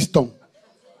somebody's tongue,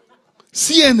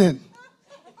 CNN,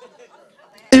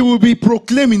 it will be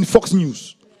proclaimed in Fox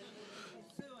News.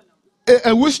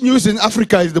 And which news in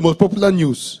Africa is the most popular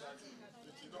news?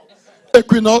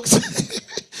 Equinox.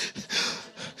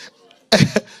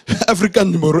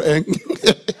 African numero.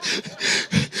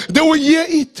 They will hear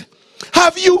it.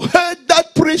 Have you heard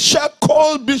that preacher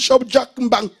called Bishop Jack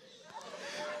Mbang?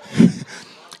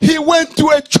 He went to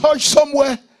a church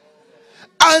somewhere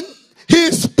and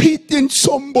he spit in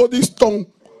somebody's tongue.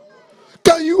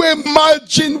 Can you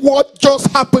imagine what just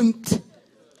happened?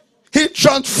 He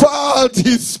transferred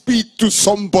his spit to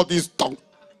somebody's tongue.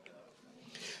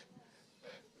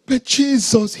 But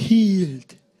Jesus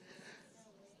healed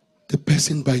the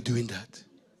person by doing that.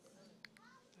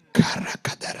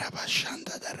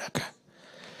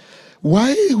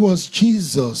 Why was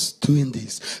Jesus doing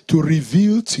this? To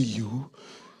reveal to you,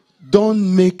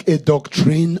 don't make a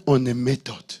doctrine on a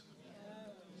method.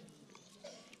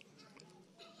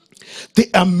 There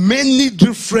are many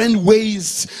different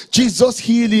ways Jesus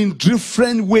healed in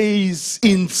different ways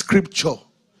in scripture.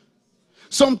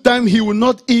 Sometimes he will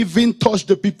not even touch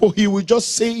the people, he will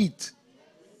just say it.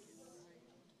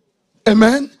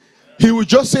 Amen. He will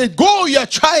just say, go, your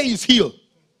child is healed.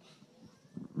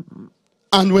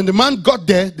 And when the man got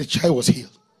there, the child was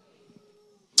healed.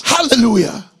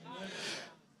 Hallelujah.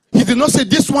 He did not say,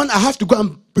 this one I have to go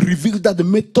and reveal that the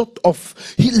method of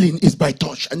healing is by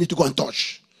touch. I need to go and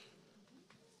touch.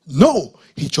 No,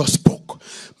 he just spoke.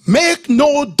 Make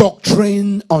no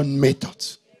doctrine on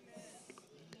methods.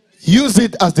 Use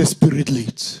it as the Spirit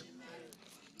leads.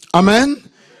 Amen.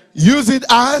 Use it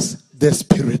as the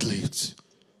Spirit leads.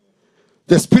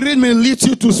 The Spirit may lead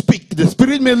you to speak. The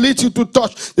Spirit may lead you to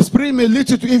touch. The Spirit may lead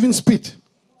you to even spit.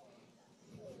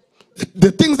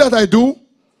 The things that I do,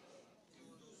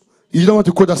 you don't want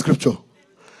to quote that scripture.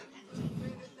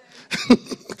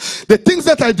 The things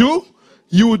that I do,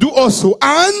 you will do also,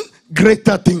 and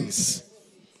greater things.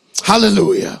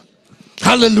 Hallelujah.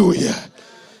 Hallelujah.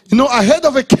 You know, I heard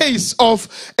of a case of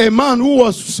a man who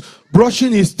was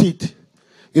brushing his teeth,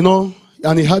 you know,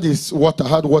 and he had his water,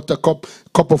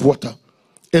 cup of water.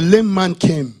 A lame man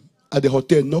came at the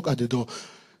hotel, knocked at the door.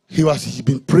 He'd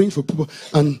been praying for people,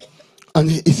 and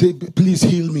he said, please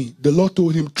heal me. The Lord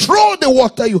told him, throw the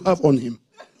water you have on him.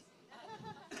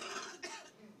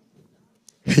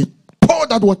 He poured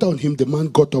that water on him. The man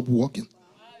got up walking.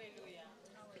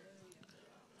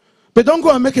 But don't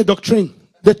go and make a doctrine.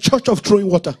 The church of throwing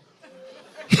water.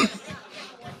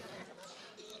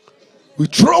 We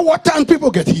throw water and people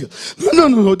get healed.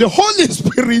 No. The Holy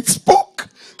Spirit spoke.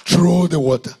 Throw the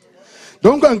water.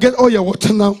 Don't go and get all your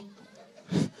water now.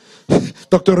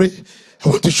 Dr. Ray, I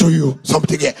want to show you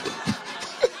something here.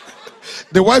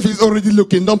 The wife is already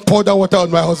looking. Don't pour that water on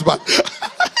my husband.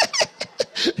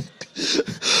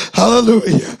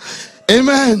 Hallelujah.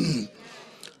 Amen.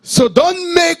 So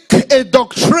don't make a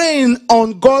doctrine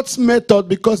on God's method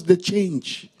because they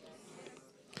change.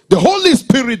 The Holy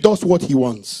Spirit does what he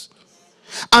wants.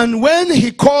 And when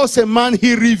he calls a man,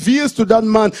 he reveals to that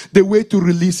man the way to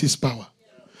release his power.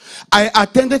 I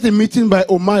attended a meeting by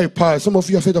Omar Pai. Some of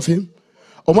you have heard of him.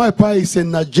 Omar Pai is a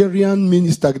Nigerian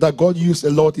minister that God used a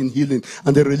lot in healing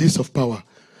and the release of power.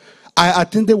 I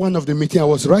attended one of the meetings. I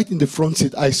was right in the front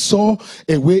seat. I saw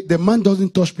a way. The man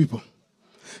doesn't touch people.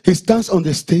 He stands on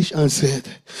the stage and said,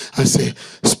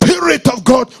 Spirit of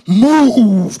God,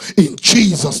 move in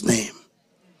Jesus' name.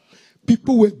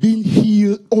 People were being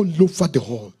healed all over the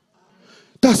hall.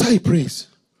 That's how he prays.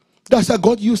 That's how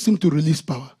God used him to release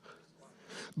power.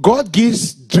 God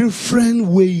gives different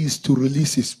ways to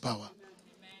release his power.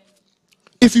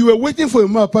 If you were waiting for a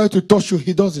man to touch you,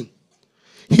 he doesn't.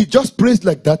 He just prays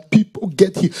like that. People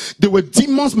get healed. There were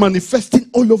demons manifesting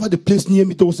all over the place near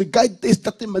me. There was a guy, they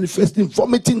started manifesting,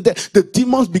 vomiting there. The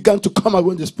demons began to come out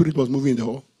when the Spirit was moving in the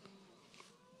hall.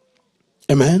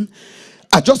 Amen.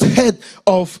 I just heard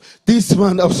of this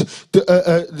man, of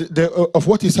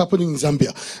what is happening in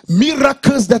Zambia.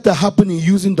 Miracles that are happening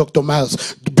using Dr.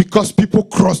 Miles because people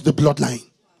cross the bloodline.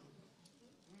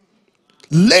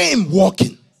 Lame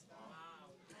walking.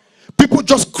 People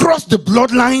just cross the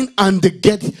bloodline and they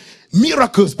get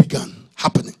miracles began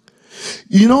happening.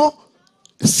 You know,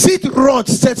 Sid Roth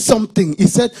said something. He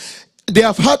said they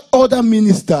have had other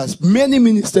ministers, many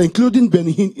ministers, including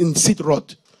Benny Hinn in Sid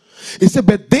Roth. He said,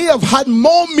 but they have had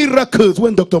more miracles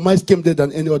when Dr. Miles came there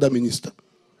than any other minister.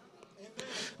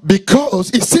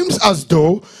 Because it seems as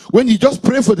though when you just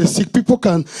pray for the sick, people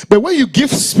can, but when you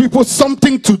give people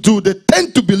something to do, they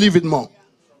tend to believe it more.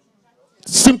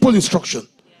 Simple instruction.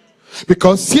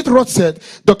 Because Sid Roth said,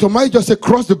 Dr. Miles just said,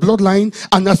 cross the bloodline,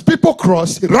 and as people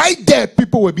crossed, right there,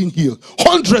 people were being healed.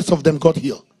 Hundreds of them got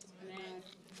healed.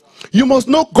 You must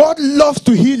know God loves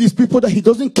to heal his people, that he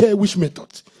doesn't care which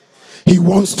method. He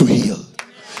wants to heal.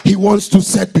 He wants to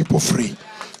set people free.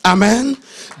 Amen.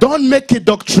 Don't make a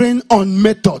doctrine on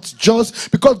methods just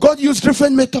because God used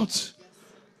different methods.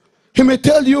 He may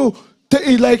tell you,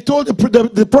 like told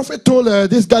the prophet told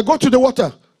this guy, go to the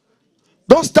water.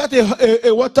 Don't start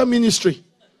a water ministry.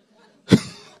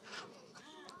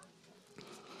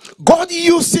 God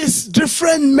uses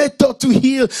different methods to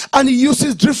heal, and he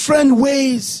uses different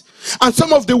ways. And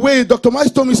some of the ways, Dr.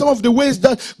 Miles told me, some of the ways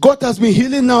that God has been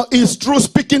healing now is through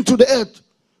speaking to the earth.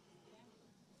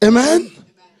 Amen?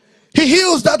 He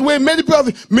heals that way.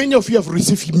 Many of you have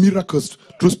received miracles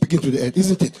through speaking to the earth,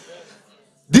 isn't it?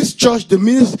 This church,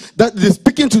 the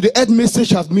speaking to the earth message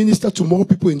has ministered to more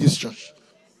people in this church.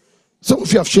 Some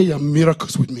of you have shared your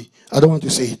miracles with me. I don't want to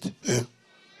say it. Yeah.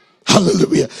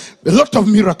 Hallelujah. A lot of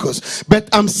miracles. But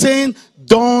I'm saying,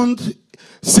 don't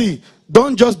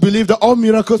just believe that all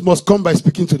miracles must come by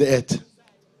speaking to the earth.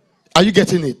 Are you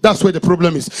getting it? That's where the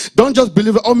problem is. Don't just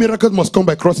believe that all miracles must come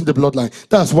by crossing the bloodline.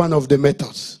 That's one of the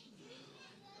methods.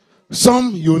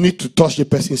 Some you need to touch the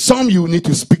person. Some you need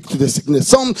to speak to the sickness.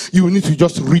 Some you need to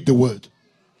just read the word.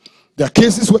 There are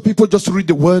cases where people just read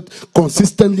the word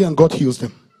consistently and God heals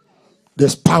them.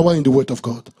 There's power in the word of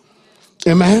God.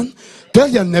 Amen. Tell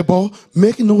your neighbor,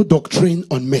 make no doctrine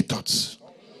on methods.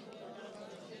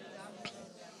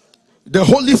 The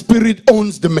Holy Spirit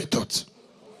owns the methods.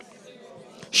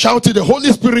 Shout it, the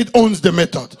Holy Spirit owns the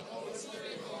method.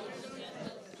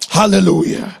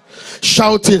 Hallelujah.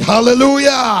 Shout it,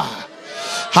 hallelujah.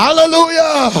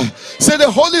 Hallelujah. Say, the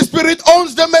Holy Spirit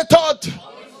owns the method.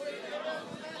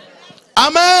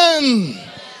 Amen.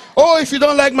 Oh, if you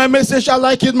don't like my message, I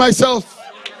like it myself.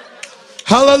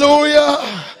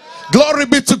 Hallelujah. Glory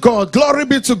be to God. Glory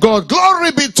be to God.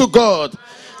 Glory be to God.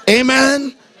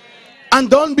 Amen. And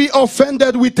don't be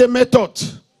offended with a method.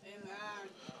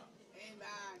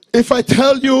 If I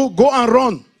tell you, go and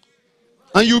run,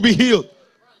 and you'll be healed,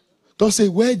 don't say,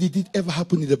 where did it ever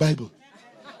happen in the Bible?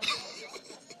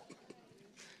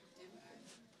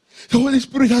 The Holy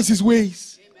Spirit has his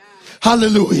ways.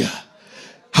 Hallelujah.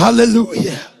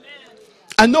 Hallelujah.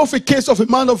 I know of a case of a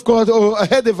man of God, or I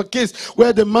heard of a case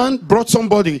where the man brought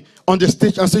somebody on the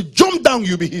stage and said, jump down,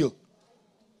 you'll be healed.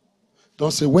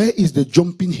 Don't say, where is the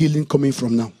jumping healing coming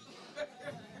from now?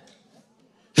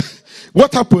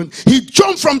 What happened? He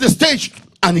jumped from the stage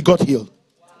and he got healed.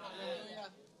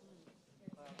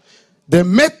 The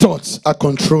methods are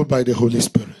controlled by the Holy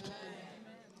Spirit.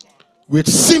 With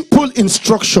simple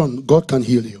instruction, God can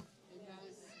heal you.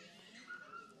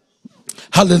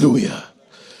 Hallelujah.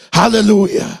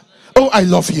 Hallelujah. Oh, I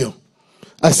love you.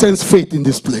 I sense faith in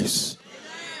this place.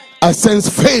 I sense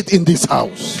faith in this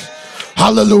house.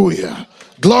 Hallelujah.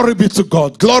 Glory be to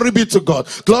God. Glory be to God.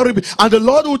 Glory be. And the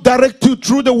Lord will direct you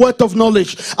through the word of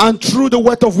knowledge and through the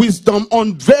word of wisdom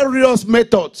on various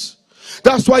methods.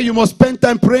 That's why you must spend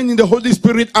time praying in the Holy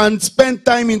Spirit and spend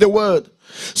time in the word,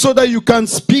 so that you can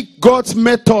speak God's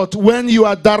method when you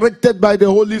are directed by the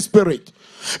Holy Spirit.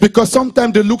 Because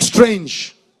sometimes they look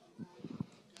strange.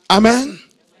 Amen.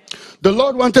 The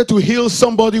Lord wanted to heal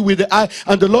somebody with the eye,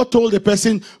 and the Lord told the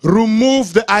person,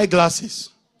 remove the eyeglasses.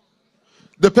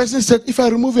 The person said, if I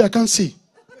remove it, I can't see.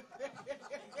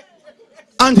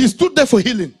 And he stood there for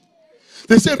healing.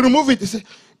 They said, remove it.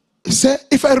 He said,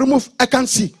 if I remove, I can't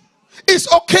see.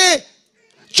 It's okay.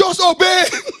 Just obey.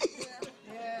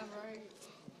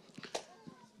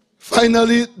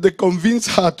 Finally, they convinced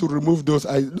her to remove those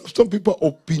eyes. Some people are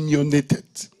opinionated.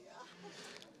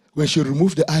 When she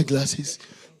removed the eyeglasses,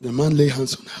 the man laid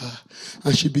hands on her,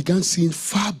 and she began seeing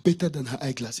far better than her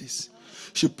eyeglasses.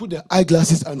 She put the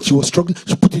eyeglasses and she was struggling.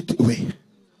 She put it away.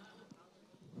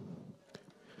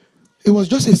 It was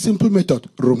just a simple method.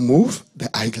 Remove the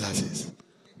eyeglasses.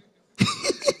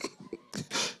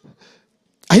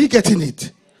 Are you getting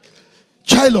it?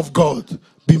 Child of God,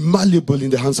 be malleable in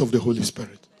the hands of the Holy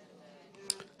Spirit.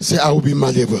 Say, I will be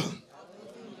malleable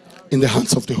in the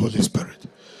hands of the Holy Spirit.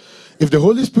 If the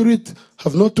Holy Spirit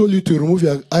have not told you to remove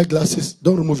your eyeglasses,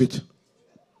 don't remove it.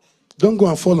 Don't go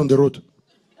and fall on the road.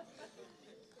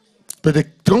 But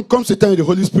there comes a time the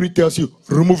Holy Spirit tells you,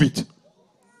 remove it.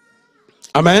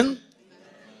 Amen?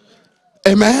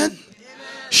 Amen? Amen.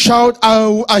 Shout,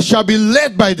 I shall be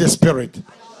led by the Spirit.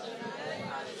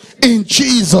 In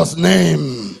Jesus'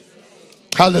 name.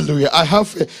 Hallelujah. I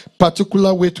have a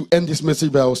particular way to end this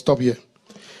message, but I will stop here.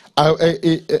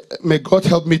 May God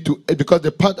help me to, because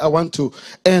the part I want to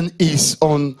end is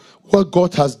on what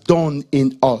God has done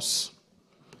in us.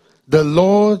 The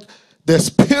Lord, the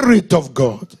Spirit of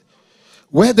God.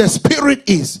 Where the Spirit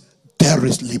is, there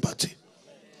is liberty.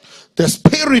 The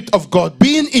Spirit of God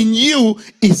being in you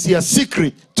is your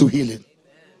secret to healing.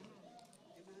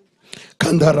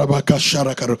 Say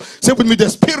with me, the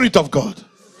Spirit of God.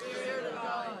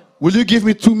 Will you give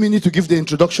me 2 minutes to give the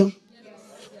introduction?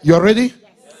 You are ready?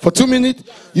 For 2 minutes?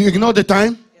 You ignore the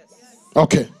time?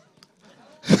 Okay.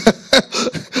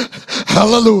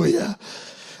 Hallelujah.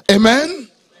 Amen.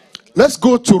 Let's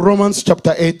go to Romans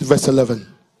chapter 8 verse 11.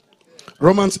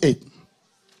 Romans 8.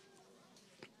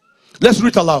 Let's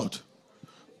read aloud.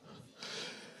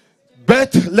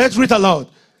 Let's read aloud.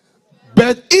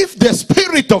 But if the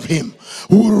Spirit of him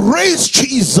who raised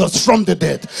Jesus from the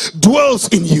dead dwells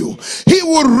in you, he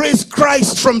will raise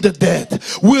Christ from the dead,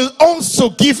 will also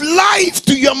give life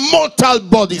to your mortal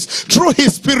bodies through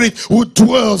his Spirit who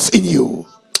dwells in you.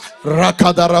 This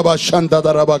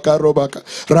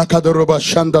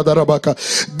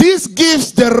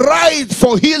gives the right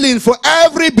for healing for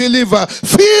every believer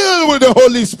filled with the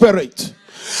Holy Spirit.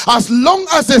 As long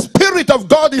as the Spirit of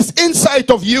God is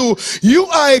inside of you, you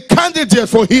are a candidate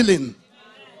for healing.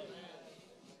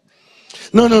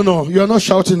 No, you are not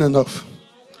shouting enough.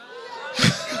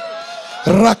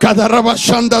 You are a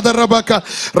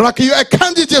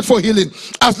candidate for healing.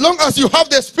 As long as you have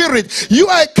the Spirit, you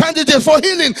are a candidate for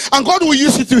healing, and God will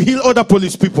use it to heal other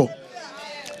police people.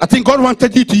 I think God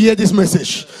wanted you to hear this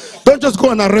message. Don't just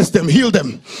go and arrest them, heal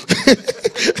them.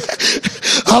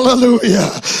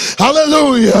 Hallelujah.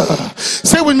 Hallelujah.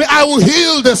 Say with me, I will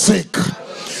heal the sick.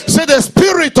 Say, the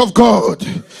Spirit of God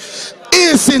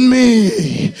is in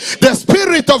me. The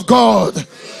Spirit of God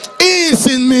is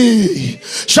in me.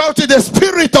 Shout it, the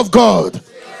Spirit of God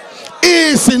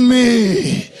is in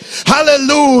me.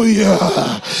 Hallelujah.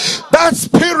 That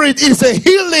Spirit is a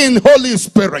healing Holy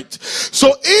Spirit.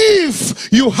 So if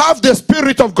you have the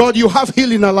Spirit of God, you have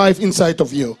healing alive inside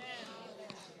of you.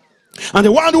 And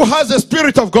the one who has the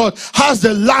Spirit of God has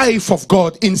the life of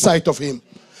God inside of him.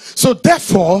 So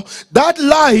therefore, that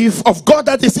life of God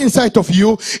that is inside of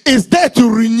you is there to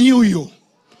renew you.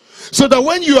 So that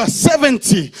when you are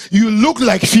 70, you look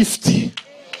like 50.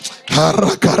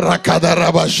 Hallelujah.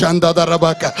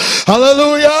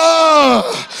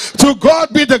 To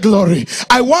God be the glory.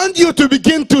 I want you to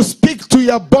begin to speak to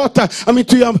your body,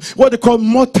 to your what they call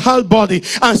mortal body,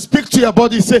 and speak to your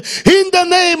body. Say, in the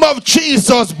name of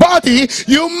Jesus, body,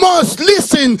 you must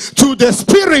listen to the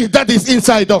Spirit that is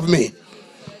inside of me.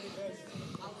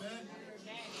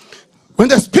 When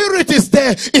the Spirit is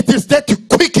there, it is there to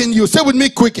quicken you. Say with me,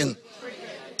 quicken.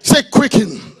 Say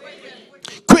quicken.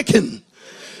 Quicken.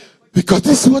 Because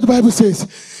this is what the Bible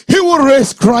says. He will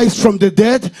raise Christ from the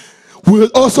dead. Will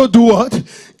also do what?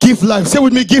 Give life. Say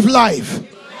with me, give life.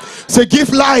 Say, give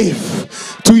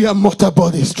life to your mortal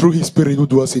bodies through his Spirit who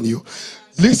dwells in you.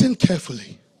 Listen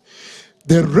carefully.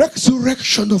 The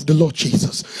resurrection of the Lord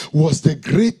Jesus was the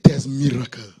greatest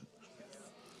miracle.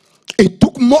 It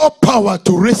took more power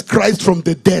to raise Christ from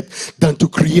the dead than to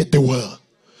create the world.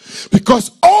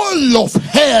 Because all of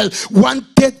hell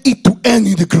wanted it to end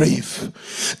in the grave.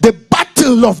 The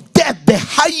battle of death, the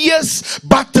highest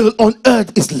battle on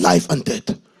earth, is life and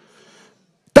death.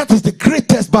 That is the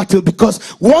greatest battle, because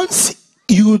once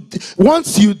you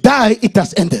die, it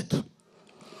has ended.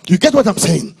 You get what I'm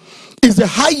saying? It's the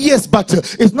highest battle.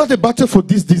 It's not a battle for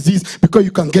this disease because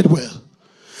you can get well.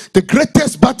 The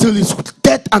greatest battle is with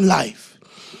death and life.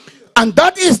 And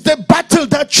that is the battle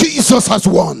that Jesus has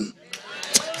won.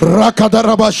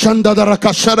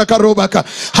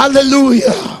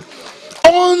 Hallelujah.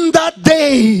 On that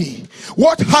day,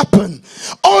 what happened?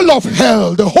 All of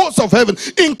hell, the hosts of heaven,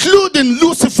 including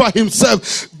Lucifer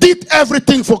himself, did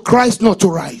everything for Christ not to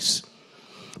rise.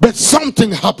 But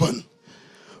something happened.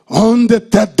 On the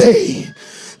third day,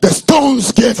 the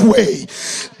stones gave way.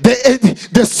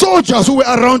 The soldiers who were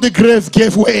around the grave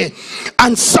gave way.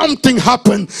 And something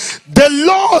happened. The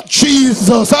Lord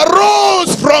Jesus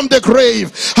arose from the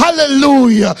grave.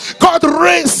 Hallelujah. God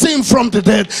raised him from the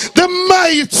dead. The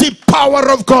mighty power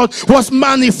of God was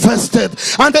manifested.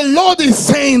 And the Lord is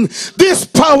saying, this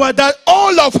power that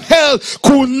all of hell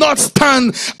could not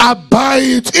stand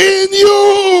abides in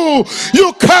you.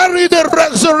 You carry the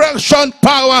resurrection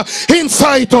power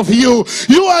inside of you.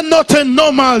 You are not a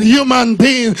normal human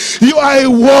being. You are a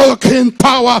walking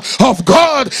power of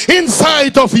God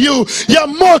inside of you. Your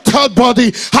mortal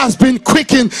body has been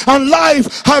quickened and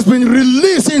life has been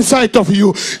released inside of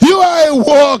you. You are a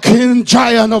walking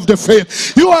giant of the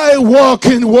faith. You are a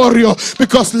walking warrior,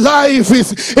 because life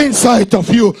is inside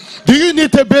of you. Do you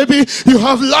need a baby? You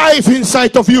have life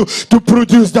inside of you to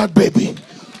produce that baby.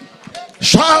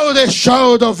 Shout a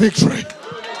shout of victory.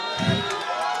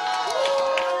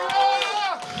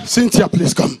 Cynthia,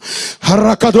 please come. He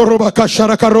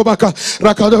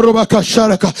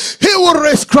will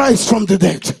raise Christ from the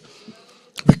dead,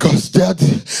 because that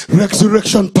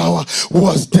resurrection power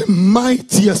was the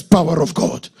mightiest power of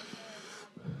God.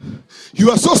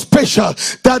 You are so special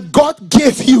that God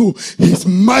gave you his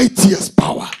mightiest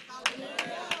power.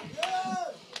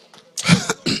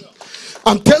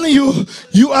 I'm telling you,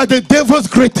 you are the devil's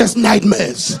greatest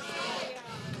nightmares.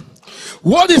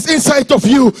 What is inside of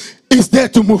you is there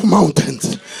to move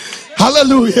mountains.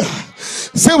 Hallelujah.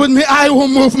 Say with me, I will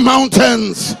move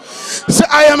mountains. Say,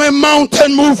 I am a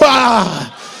mountain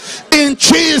mover. In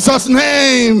Jesus'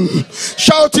 name.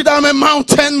 Shout it, I'm a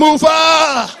mountain mover.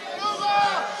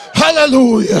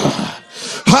 Hallelujah.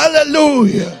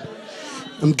 Hallelujah.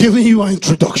 I'm giving you an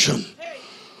introduction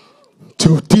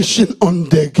to teaching on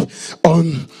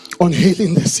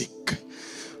healing the sick.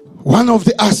 One of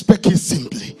the aspects is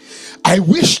simply, I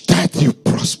wish that you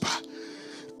prosper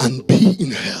and be in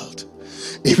health,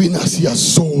 even as your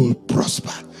soul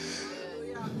prosper.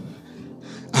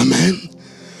 Amen.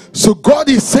 So God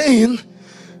is saying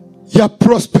your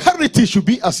prosperity should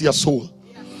be as your soul.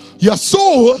 Your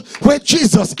soul, where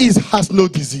Jesus is, has no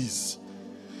disease.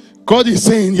 God is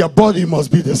saying your body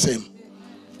must be the same.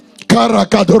 Your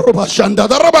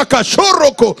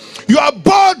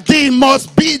body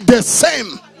must be the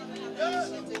same.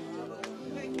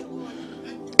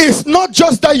 It's not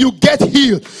just that you get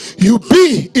healed, you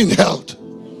be in health.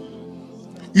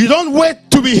 You don't wait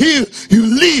to be healed, you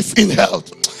live in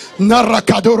health.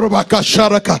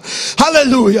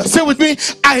 Hallelujah. Say with me,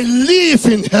 I live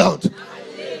in health.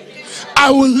 I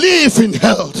will live in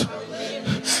health.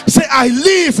 Say, I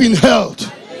live in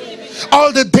health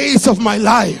all the days of my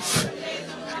life.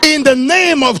 In the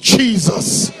name of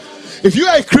Jesus. If you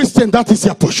are a Christian, that is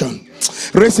your portion.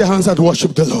 Raise your hands and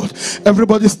worship the Lord.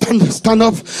 Everybody stand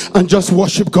up and just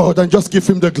worship God and just give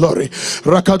him the glory.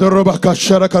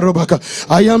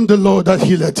 I am the Lord that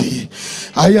healeth thee.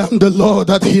 I am the Lord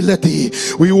that healeth thee.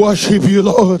 We worship you,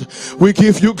 Lord. We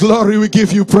give you glory. We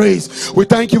give you praise. We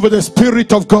thank you for the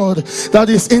Spirit of God that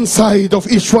is inside of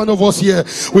each one of us here.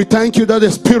 We thank you that the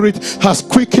Spirit has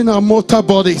quickened our mortal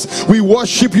bodies. We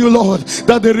worship you, Lord,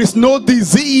 that there is no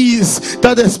disease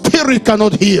that the Spirit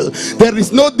cannot heal. There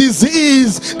is no disease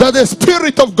that the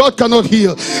Spirit of God cannot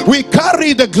heal. We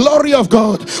carry the glory of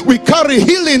God. We carry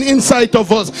healing inside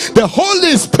of us. The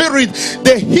Holy Spirit,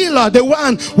 the healer, the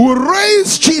one who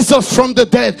raised Jesus from the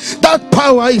dead, that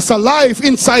power is alive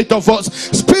inside of us.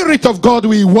 Spirit of God,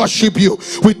 we worship you.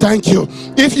 We thank you.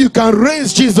 If you can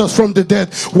raise Jesus from the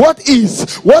dead, what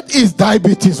is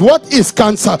diabetes? What is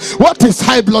cancer? What is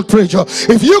high blood pressure?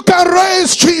 If you can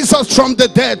raise Jesus from the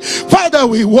dead, Father,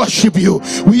 we worship you.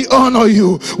 We honor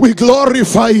you. We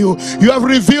glorify you. You have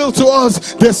revealed to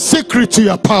us the secret to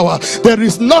your power. There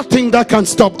is nothing that can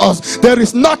stop us. There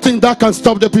is nothing that can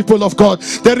stop the people of God.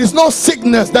 There is no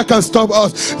sickness that can stop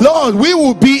us. Lord, we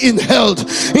will be in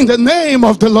health in the name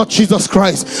of the Lord Jesus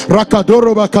Christ.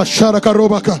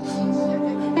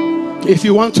 If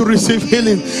you want to receive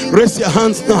healing, raise your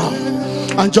hands now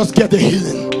and just get the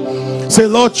healing. Say,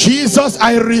 Lord Jesus,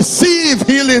 I receive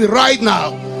healing right now.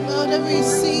 Lord, I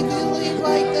receive healing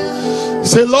right now.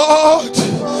 Say, Lord,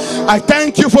 I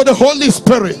thank you for the Holy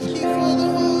Spirit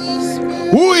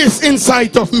who is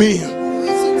inside of me.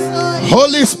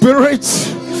 Holy Spirit,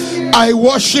 I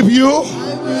worship you.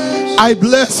 I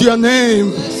bless your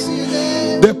name.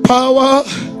 The power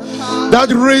that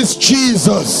raised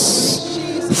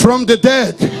Jesus from the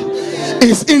dead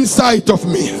is inside of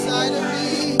me.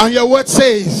 And your word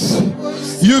says,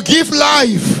 you give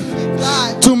life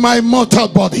to my mortal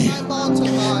body.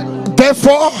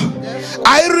 Therefore,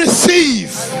 I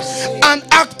receive and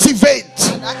activate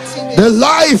the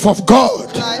life of God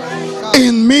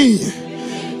in me.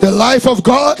 The life of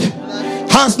God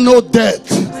has no death,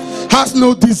 has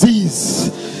no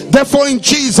disease. Therefore, in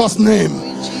Jesus' name,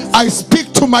 I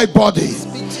speak to my body.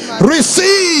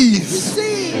 Receive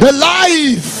the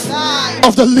life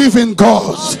of the living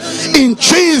God. In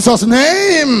Jesus'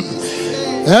 name,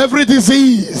 every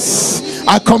disease,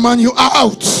 I command you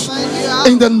out.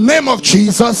 In the name of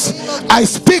Jesus, I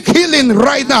speak healing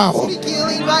right now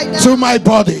to my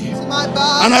body,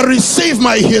 and I receive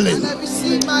my healing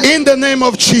in the name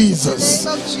of Jesus.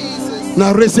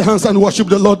 Now raise your hands and worship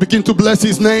the Lord. Begin to bless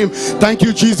his name. Thank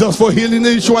you, Jesus, for healing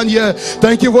each one here.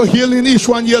 Thank you for healing each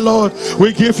one here, Lord.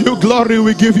 We give you glory.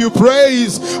 We give you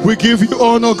praise. We give you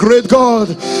honor, great God.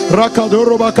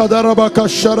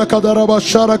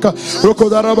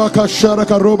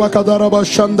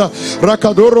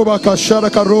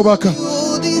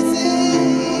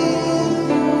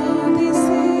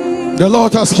 The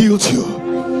Lord has healed you,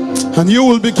 and you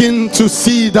will begin to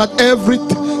see that every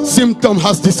symptom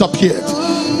has disappeared.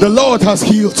 The Lord has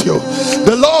healed you.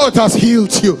 The Lord has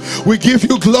healed you. We give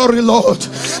you glory, Lord,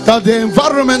 that the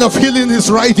environment of healing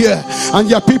is right here and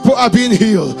your people are being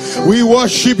healed. We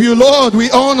worship you, Lord.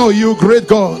 We honor you, great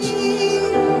God.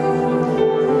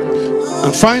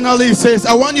 And finally he says,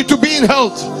 I want you to be in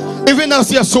health even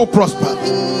as you are so prospered.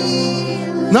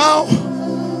 Now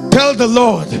tell the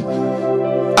Lord,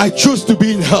 I choose to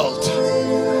be in health.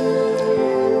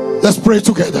 Let's pray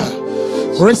together.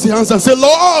 Raise your hands and say,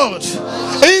 Lord,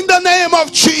 in the name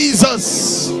of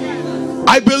Jesus,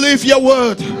 I believe your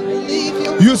word.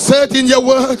 You said in your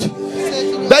word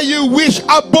that you wish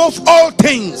above all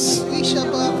things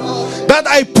that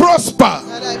I prosper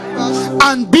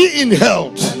and be in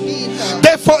health.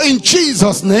 Therefore, in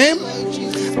Jesus' name,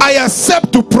 I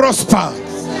accept to prosper.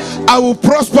 I will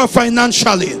prosper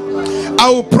financially. I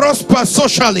will prosper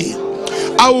socially.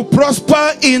 I will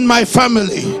prosper in my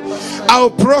family. I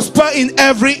will prosper in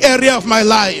every area of my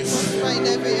life.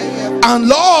 And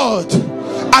Lord,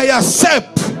 I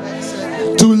accept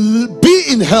to be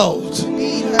in health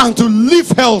and to live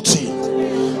healthy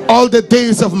all the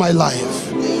days of my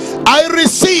life. I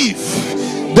receive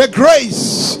the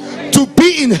grace to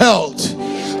be in health,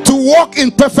 to walk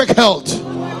in perfect health.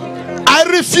 I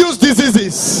refuse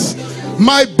diseases.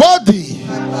 My body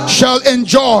shall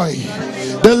enjoy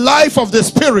the life of the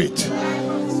Spirit,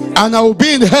 and I will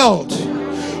be in health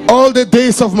all the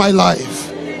days of my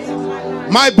life.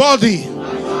 My body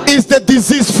is the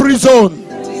disease-free zone.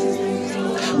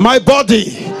 My body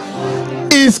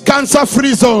is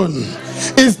cancer-free zone,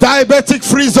 is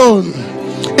diabetic-free zone,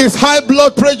 is high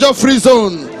blood pressure-free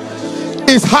zone,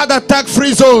 is heart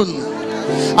attack-free zone,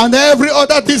 and every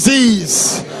other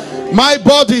disease. My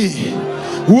body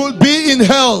will be in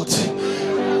health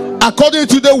according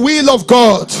to the will of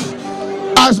God,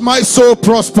 as my soul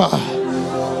prosper.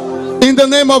 In the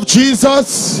name of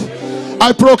Jesus,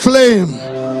 I proclaim,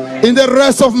 in the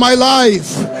rest of my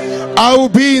life, I will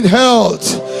be in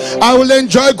health. I will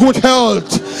enjoy good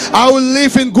health. I will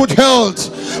live in good health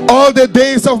all the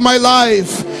days of my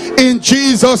life. In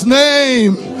Jesus'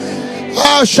 name,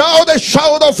 I shout a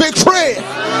shout of victory.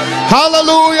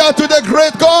 Hallelujah to the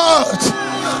great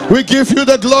God. We give you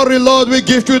the glory, Lord. We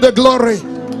give you the glory.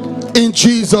 In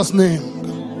Jesus' name.